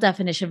real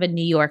definition of a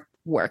New York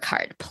work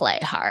hard, play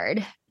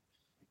hard.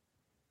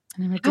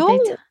 And I'm like, how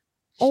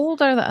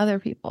old are the other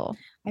people?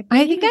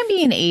 I think I'm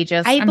being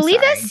ageist. I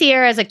believe that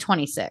Sierra is like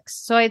 26.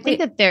 So I think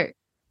that they're...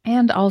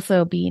 And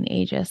also being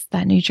ageist,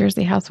 that New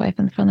Jersey housewife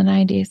from the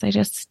 90s.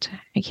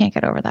 I can't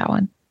get over that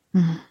one.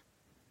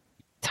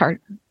 It's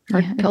hard.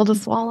 Pill to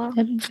swallow.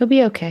 It'll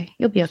be okay.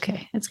 You'll be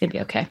okay. It's gonna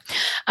be okay.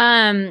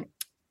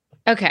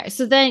 Okay.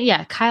 So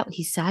then, Kyle,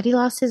 he's sad he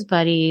lost his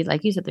buddy.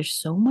 Like you said, there's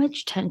so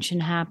much tension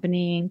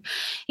happening.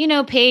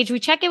 Paige, we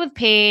check in with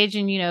Paige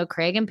and,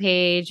 Craig and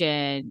Paige,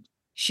 and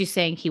she's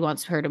saying he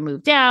wants her to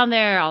move down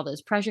there, all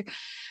this pressure.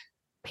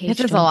 Paige,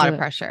 that is a lot of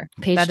pressure.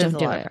 Paige, that is a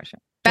lot of pressure.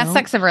 Best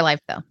sex of her life,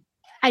 though.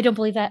 I don't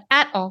believe that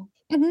at all.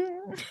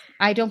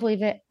 I don't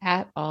believe it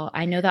at all.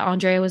 I know that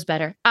Andrea was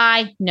better.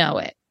 I know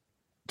it.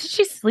 Did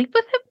she sleep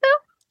with him though?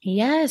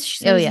 Yes.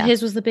 She says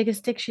his was the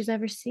biggest dick she's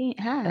ever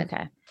had.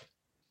 Okay.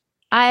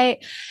 I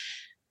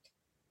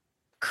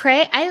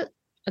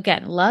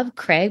again love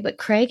Craig, but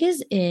Craig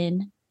is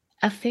in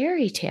a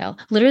fairy tale.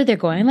 Literally, they're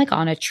going like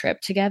on a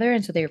trip together,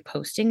 and so they're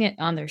posting it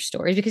on their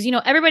stories because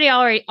everybody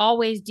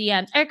always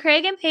DMs. Are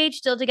Craig and Paige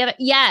still together?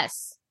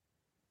 Yes.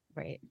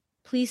 Right.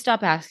 Please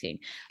stop asking.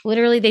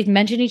 Literally, they've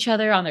mentioned each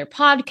other on their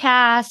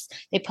podcasts.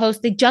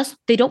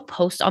 They don't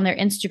post on their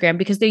Instagram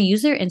because they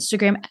use their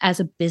Instagram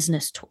as a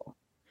business tool.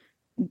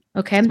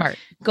 Okay. Smart.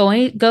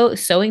 Go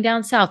sewing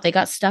down south. They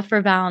got stuff for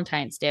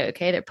Valentine's Day.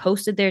 Okay. They're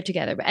posted there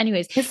together. But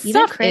anyways, his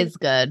stuff is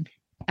good.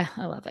 I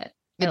love it.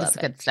 It's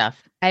good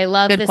stuff. I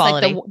love good this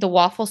quality. Like the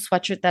waffle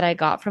sweatshirt that I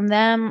got from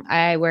them.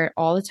 I wear it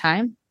all the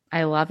time.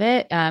 I love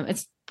it.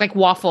 It's like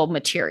waffle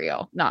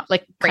material, not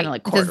like kind of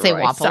like corduroy. Does it say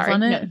waffles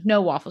on it?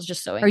 No waffles,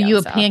 just sewing. Are you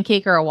a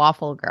pancake or a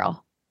waffle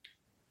girl?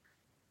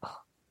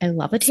 I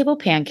love a table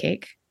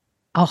pancake.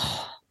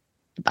 Oh,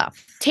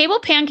 table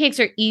pancakes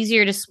are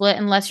easier to split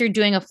unless you're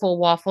doing a full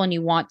waffle and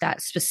you want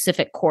that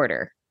specific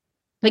quarter.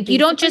 Like you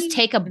don't just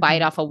take a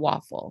bite off a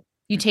waffle.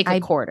 You take a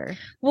quarter.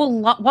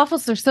 Well,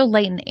 waffles are so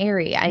light and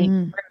airy. I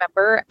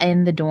remember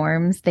in the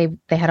dorms,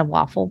 they had a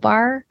waffle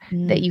bar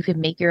that you could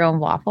make your own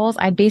waffles.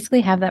 I'd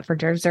basically have that for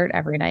dessert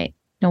every night.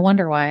 No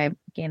wonder why I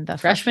gained the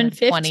freshman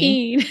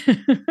 15.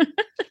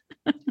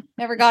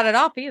 Never got it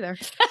off either.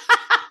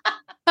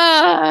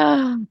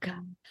 Oh,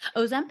 God.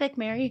 Ozempic,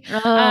 Mary.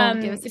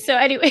 So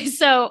anyway,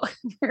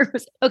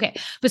 okay.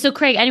 But so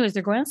Craig, anyways,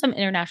 they're going on some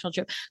international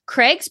trip.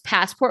 Craig's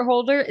passport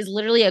holder is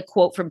literally a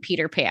quote from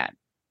Peter Pan.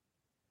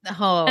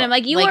 Oh, and I'm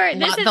like,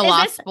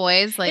 Lost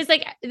Boys. Like, it's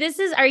like,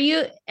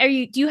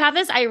 do you have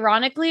this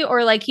ironically,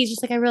 or like, he's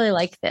just like, I really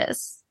like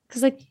this.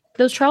 Cause like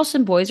those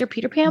Charleston boys are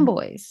Peter Pan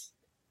boys.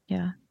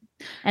 Yeah.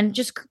 And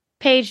just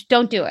Paige,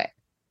 don't do it.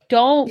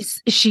 Don't.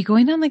 Is she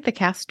going on like the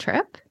cast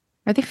trip?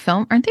 Aren't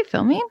they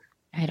filming?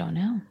 I don't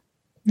know.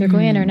 They're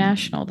going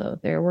international though.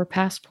 There were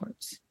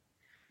passports.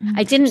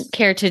 I didn't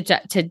care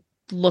to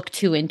look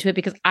too into it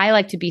because I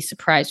like to be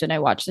surprised when I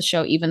watch the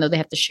show, even though they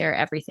have to share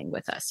everything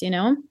with us,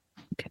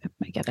 Okay,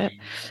 I get it.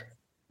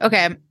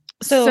 Okay.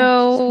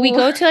 So we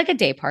go to like a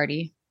day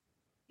party.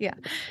 Yeah.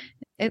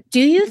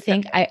 Do you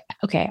think I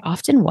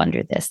often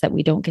wonder this that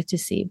we don't get to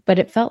see, but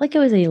it felt like it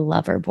was a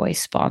Loverboy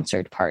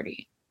sponsored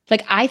party.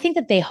 Like, I think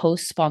that they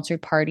host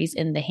sponsored parties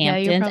in the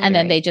Hamptons and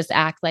then they just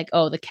act like,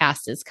 oh, the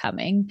cast is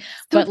coming.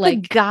 So but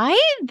like the guy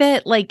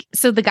that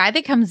the guy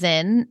that comes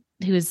in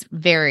who's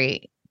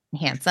very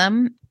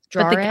handsome,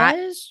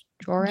 Juarez?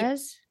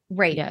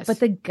 Right. Yes. But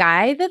the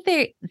guy that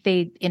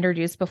they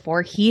introduced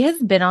before, he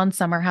has been on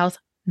Summer House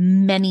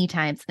many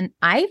times. And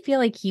I feel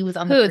like he was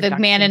on the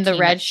man in the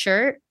red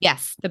shirt?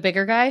 Yes. The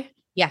bigger guy?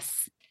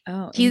 Yes.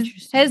 Oh, he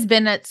has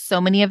been at so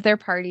many of their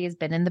parties,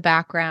 been in the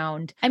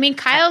background. I mean,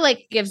 Kyle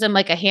like gives them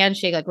like a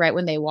handshake like right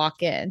when they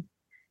walk in.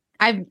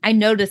 I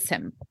noticed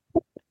him.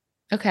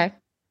 Okay.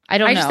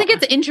 I just think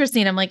it's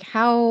interesting. I'm like,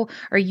 how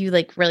are you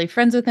like really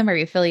friends with him? Are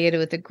you affiliated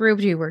with the group?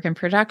 Do you work in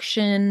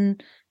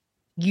production?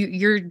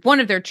 You're one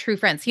of their true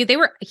friends. He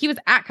was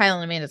at Kyle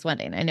and Amanda's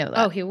wedding. I know that.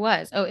 Oh, he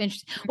was. Oh,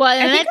 interesting. Well,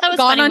 and I think I've I've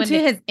gone onto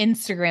his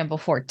Instagram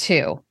before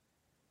too.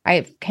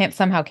 I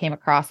somehow came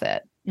across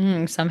it.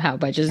 Somehow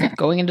by just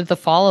going into the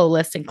follow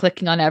list and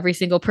clicking on every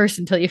single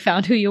person until you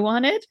found who you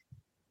wanted.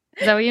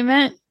 Is that what you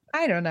meant?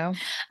 I don't know.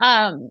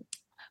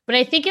 But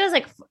I think it was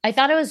like, I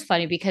thought it was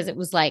funny because it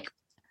was like,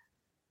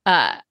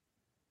 Kyle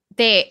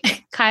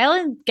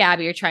and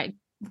Gabby are trying,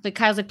 like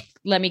Kyle's like,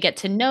 let me get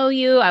to know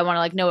you. I want to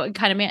like know what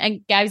kind of man.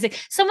 And Gabby's like,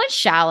 someone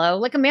shallow,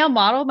 like a male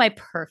model, my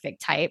perfect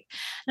type.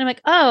 And I'm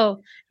like, oh,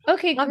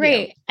 okay, Love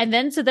great. you. And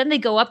then they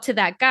go up to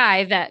that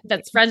guy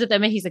that's friends with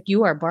them. And he's like,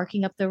 you are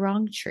barking up the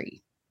wrong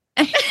tree.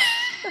 I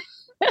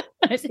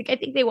was like, I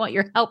think they want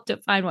your help to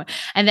find one.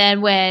 And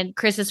then when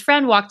Chris's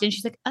friend walked in,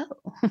 she's like, oh,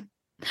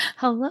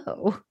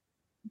 hello.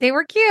 They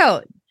were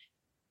cute.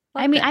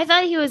 I mean, I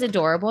thought he was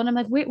adorable. And I'm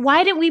like,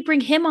 why didn't we bring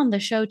him on the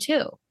show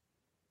too?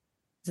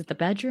 Is it the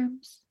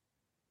bedrooms?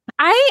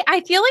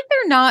 I feel like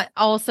they're not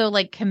also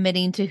like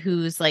committing to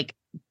who's like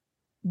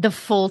the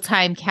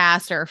full-time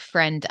cast or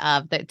friend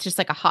of. That's just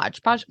like a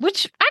hodgepodge,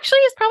 which actually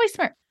is probably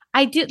smart.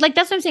 I do like,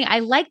 that's what I'm saying. I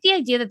like the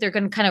idea that they're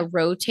going to kind of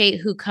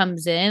rotate who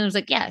comes in. It was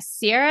like, yes,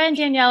 Sierra and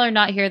Danielle are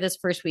not here this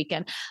first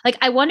weekend. Like,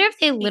 I wonder if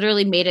they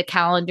literally made a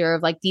calendar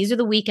of like, these are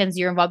the weekends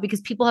you're involved, because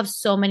people have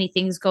so many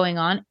things going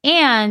on.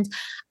 And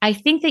I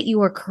think that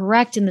you are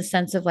correct in the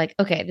sense of like,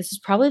 okay, this is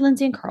probably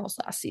Lindsay and Carl's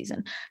last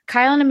season.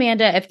 Kyle and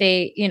Amanda, if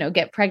they,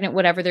 get pregnant,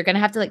 whatever, they're going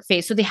to have to like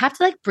face. So they have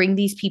to like bring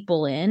these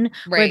people in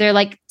where they're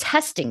like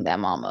testing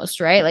them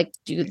almost, right? Like,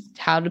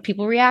 how do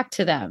people react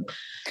to them?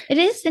 It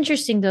is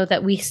interesting though,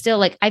 that we still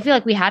like, I feel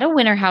like we had a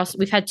Winter House.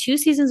 We've had 2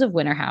 seasons of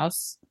Winter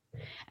House,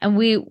 and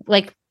we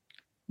like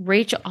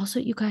Rachel. Also,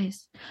 you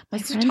guys,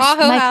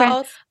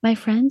 my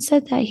friend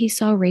said that he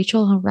saw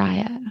Rachel and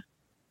Raya.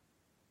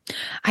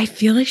 I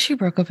feel like she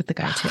broke up with the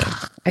guy too.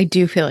 I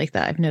do feel like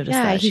that. I've noticed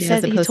that she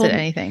hasn't posted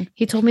anything.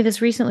 He told me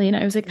this recently, and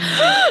I was like,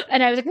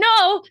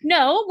 no.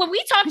 When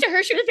we talked to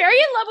her, she was very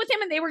in love with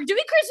him, and they were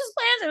doing Christmas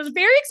plans. And it was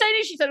very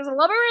exciting. She said it was the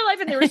love of her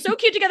life, and they were so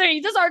cute together. And he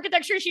does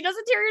architecture, she does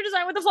interior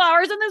design with the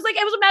flowers, and it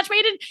was a match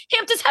made in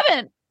Hampton's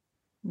heaven.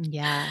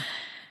 Yeah.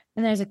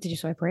 And then I was like, did you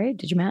swipe right?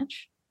 Did you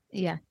match?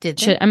 Yeah. Did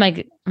they? I'm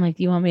like,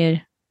 you want me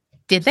to?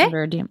 Did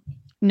they?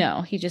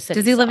 No, he just said.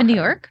 Does he live in New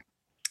York?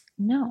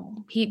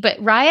 No, but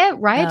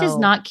Raya does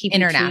not keep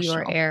international to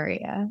your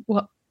area.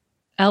 Well,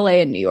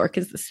 LA and New York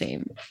is the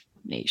same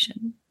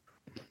nation.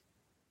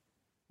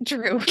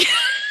 True.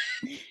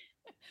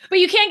 But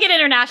you can't get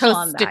international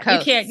on that. To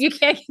coast. You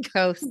can't get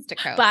coast to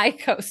coast.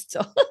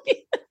 Bi-coastal.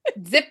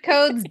 Zip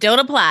codes don't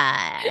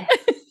apply.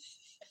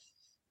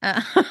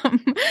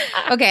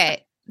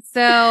 Okay.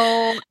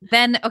 So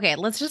then,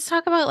 let's just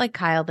talk about like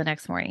Kyle the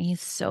next morning.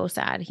 He's so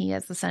sad. He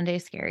has the Sunday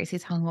scaries.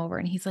 He's hungover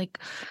and he's like,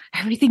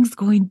 everything's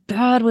going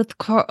bad with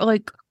Carl,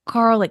 like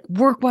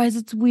work-wise,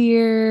 it's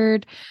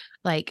weird.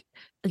 Like,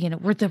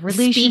 with the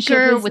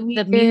relationship with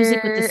the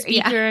music, with the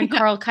speaker, and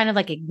Carl kind of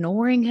like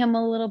ignoring him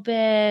a little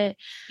bit.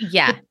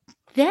 Yeah. But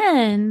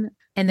then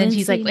Lindsay,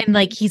 she's like, and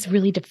like he's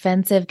really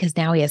defensive because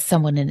now he has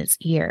someone in his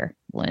ear.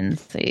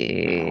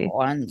 Lindsay,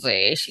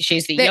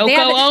 she's the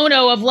Yoko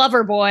Ono of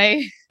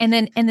Loverboy. And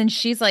then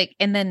she's like,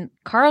 and then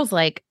Carl's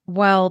like,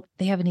 well,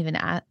 they haven't even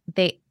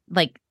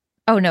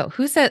oh no,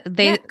 who said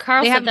they? Yeah,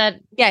 Carl said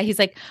that. Yeah, he's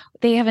like,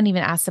 they haven't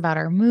even asked about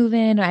our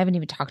move-in. I haven't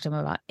even talked to him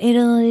about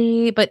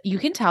Italy. But you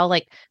can tell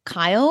like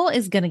Kyle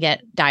is gonna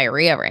get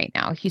diarrhea right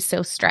now. He's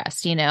so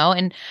stressed,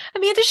 And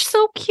Amanda's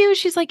so cute.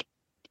 She's like,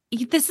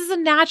 this is a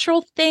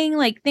natural thing.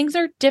 Like things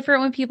are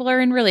different when people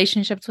are in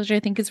relationships, which I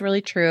think is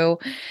really true.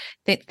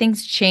 That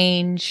things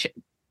change.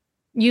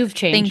 You've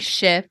changed. Things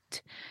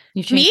shift.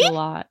 You've changed a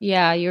lot.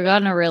 Yeah, you're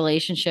in a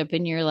relationship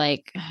and you're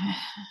like,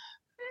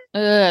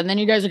 and then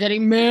you guys are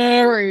getting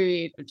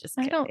married.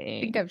 I don't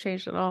think I've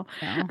changed at all.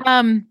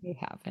 No, you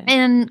haven't.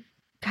 And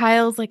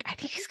Kyle's like, I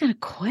think he's gonna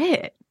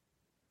quit.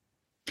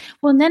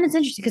 Well, and then it's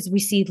interesting because we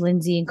see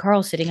Lindsay and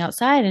Carl sitting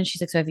outside, and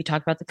she's like, so have you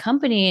talked about the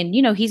company? And,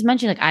 he's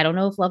mentioned, like, I don't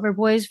know if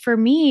Loverboy is for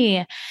me.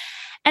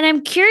 And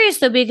I'm curious,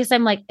 though, because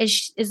I'm like,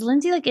 is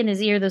Lindsay, like, in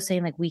his ear, though,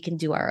 saying, like, we can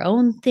do our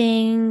own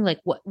thing? Like,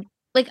 what?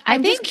 Like, I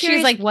think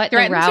she's, like, what the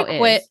route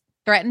is.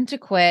 Threatened to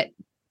quit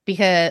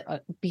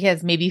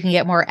because maybe you can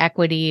get more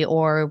equity,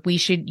 or you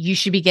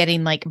should be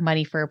getting like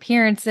money for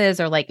appearances,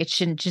 or like it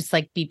shouldn't just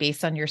like be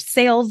based on your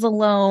sales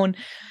alone.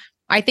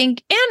 I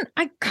think, and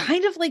I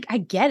kind of like, I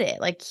get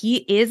it. Like he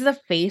is the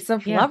face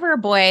of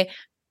Loverboy.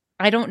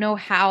 I don't know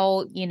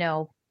how,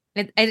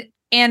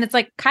 and it's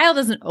like Kyle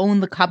doesn't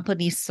own the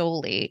company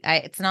solely.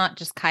 It's not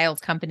just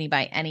Kyle's company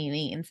by any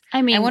means.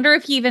 I mean, I wonder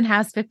if he even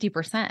has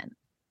 50%.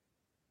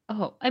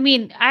 Oh, I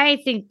mean, I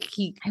think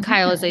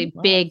Kyle is a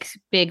big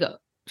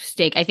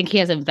stake. I think he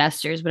has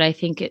investors, but I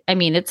think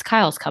it's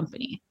Kyle's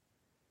company.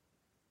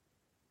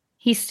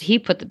 He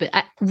put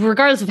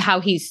regardless of how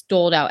he's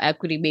doled out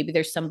equity, maybe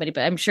there's somebody,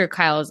 but I'm sure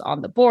Kyle is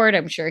on the board.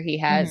 I'm sure he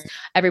has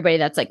everybody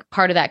that's like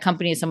part of that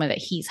company is someone that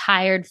he's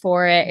hired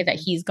for it, that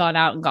he's gone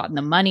out and gotten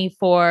the money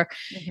for.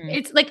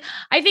 It's like,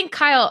 I think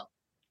Kyle,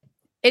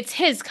 it's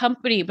his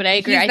company, but I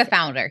agree. He's the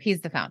founder.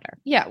 He's the founder.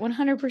 Yeah,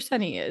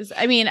 100% he is.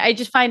 I mean, I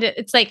just find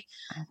it's like,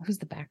 who's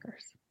the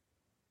backers?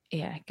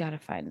 Yeah, I gotta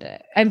find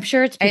it. I'm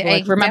sure it's people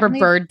like remember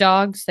Bird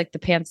Dogs, like the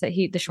pants that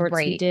the shorts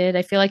he did.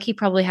 I feel like he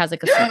probably has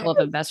like a circle of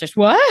investors.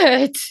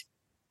 What?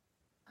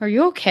 Are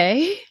you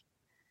okay?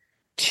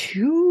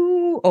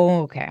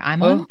 Okay.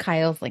 I'm on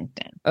Kyle's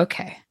LinkedIn.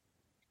 Okay.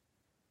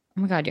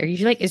 Oh my God, are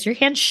you like? Is your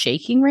hand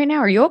shaking right now?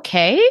 Are you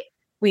okay?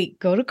 Wait,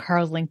 go to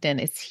Carl's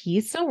LinkedIn. Is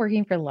he still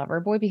working for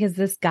Loverboy? Because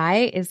this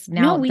guy is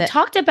now. No, we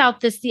talked about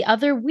this the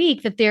other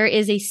week that there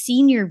is a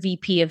senior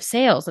VP of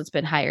sales that's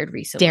been hired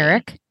recently.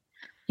 Derek.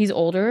 He's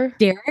older.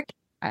 Derek?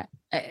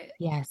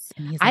 Yes.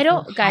 And he's I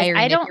don't, guys,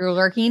 I don't. If you're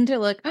looking to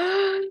look.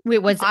 Wait,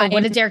 what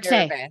did Derek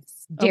say?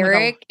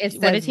 Derek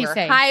what did he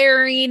say?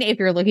 Hiring. If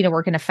you're looking to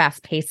work in a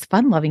fast-paced,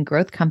 fun-loving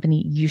growth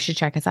company, you should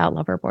check us out,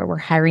 Loverboy. We're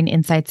hiring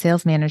inside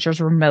sales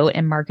managers, remote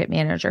and market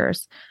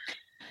managers.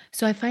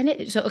 So I find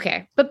it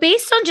okay. But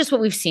based on just what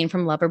we've seen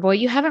from Loverboy,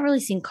 you haven't really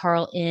seen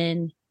Carl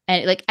in.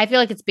 And like, I feel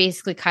like it's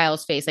basically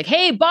Kyle's face. Like,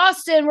 hey,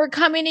 Boston, we're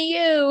coming to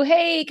you.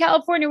 Hey,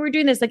 California, we're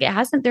doing this. Like, there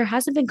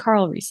hasn't been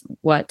Carl recently.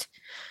 What?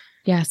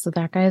 Yeah. So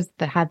that guy's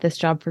had this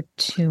job for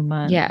 2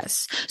 months.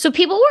 Yes. So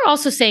people were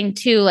also saying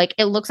too, like,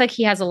 it looks like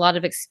he has a lot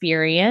of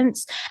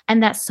experience,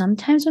 and that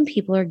sometimes when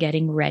people are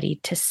getting ready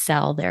to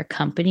sell their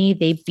company,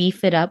 they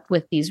beef it up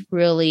with these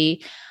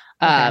really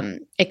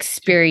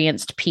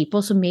experienced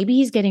people. So maybe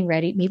he's getting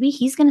ready. Maybe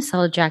he's going to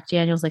sell a Jack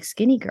Daniels like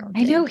Skinny Girl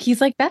did. I know.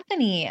 He's like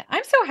Bethany.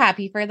 I'm so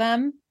happy for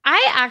them.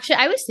 I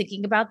was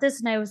thinking about this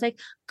and I was like,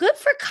 good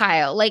for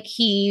Kyle. Like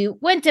he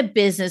went to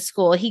business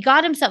school. He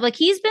got himself, like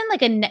he's been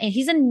like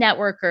he's a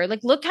networker. Like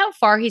look how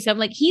far he's come.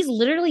 Like he's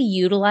literally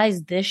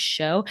utilized this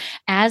show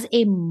as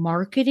a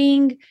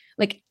marketing,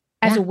 like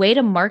as a way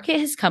to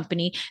market his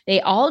company. They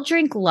all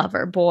drink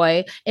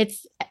Loverboy.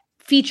 It's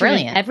featured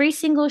in every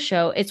single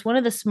show. It's one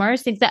of the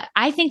smartest things that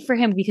I think for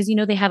him, because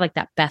they have like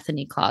that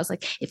Bethany clause.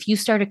 Like if you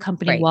start a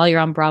company while you're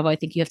on Bravo, I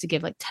think you have to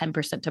give like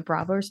 10% to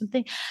Bravo or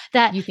something.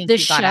 That you think the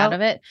show got out of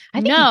it?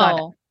 I think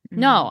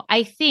no.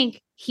 I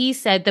think he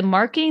said the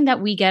marketing that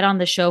we get on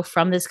the show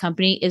from this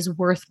company is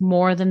worth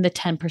more than the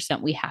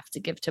 10% we have to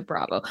give to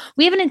Bravo.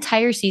 We have an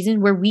entire season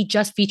where we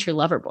just feature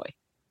Loverboy.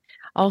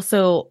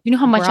 Also, you know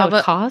how much that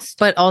would cost?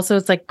 But also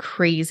it's like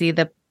crazy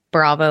that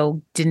Bravo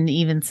didn't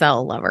even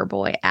sell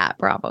Loverboy at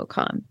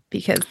BravoCon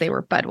because they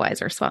were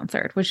Budweiser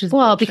sponsored, which is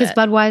bullshit. Because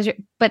Budweiser.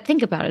 But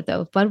think about it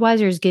though,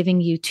 Budweiser is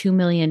giving you $2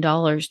 million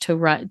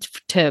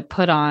to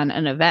put on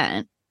an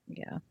event.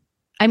 Yeah,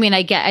 I mean,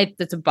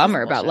 it's a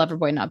bummer about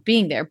Loverboy not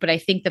being there, but I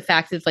think the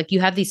fact is like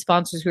you have these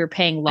sponsors who are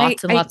paying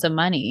lots and lots of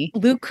money.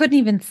 Luke couldn't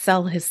even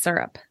sell his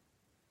syrup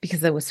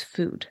because it was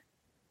food.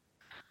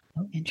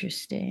 Oh,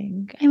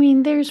 interesting. I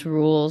mean, there's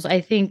rules. I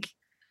think.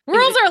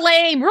 Rules are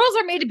lame. Rules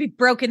are made to be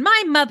broken.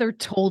 My mother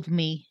told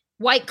me.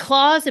 White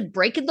claws and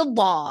breaking the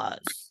laws.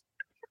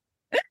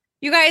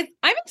 You guys,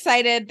 I'm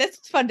excited. This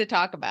is fun to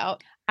talk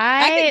about.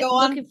 I could go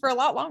on for a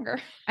lot longer.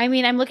 I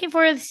mean, I'm looking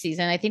forward to the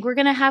season. I think we're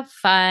going to have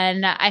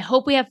fun. I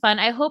hope we have fun.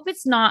 I hope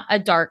it's not a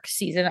dark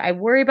season. I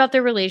worry about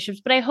their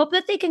relationships, but I hope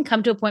that they can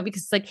come to a point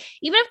because, like,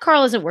 even if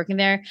Carl isn't working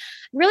there, I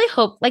really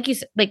hope,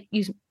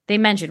 they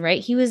mentioned,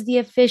 right? He was the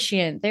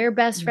officiant. They're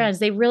best friends.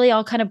 They really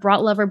all kind of brought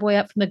Loverboy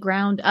up from the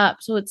ground up.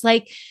 So it's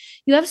like,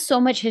 you have so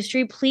much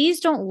history. Please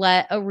don't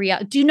let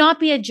do not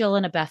be a Jill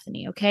and a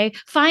Bethany. Okay.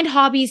 Find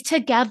hobbies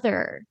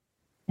together.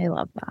 I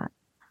love that.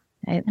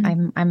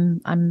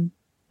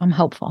 I'm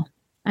hopeful.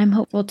 I'm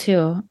hopeful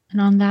too. And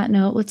on that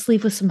note, let's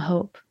leave with some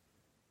hope.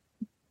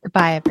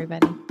 Goodbye,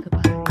 everybody.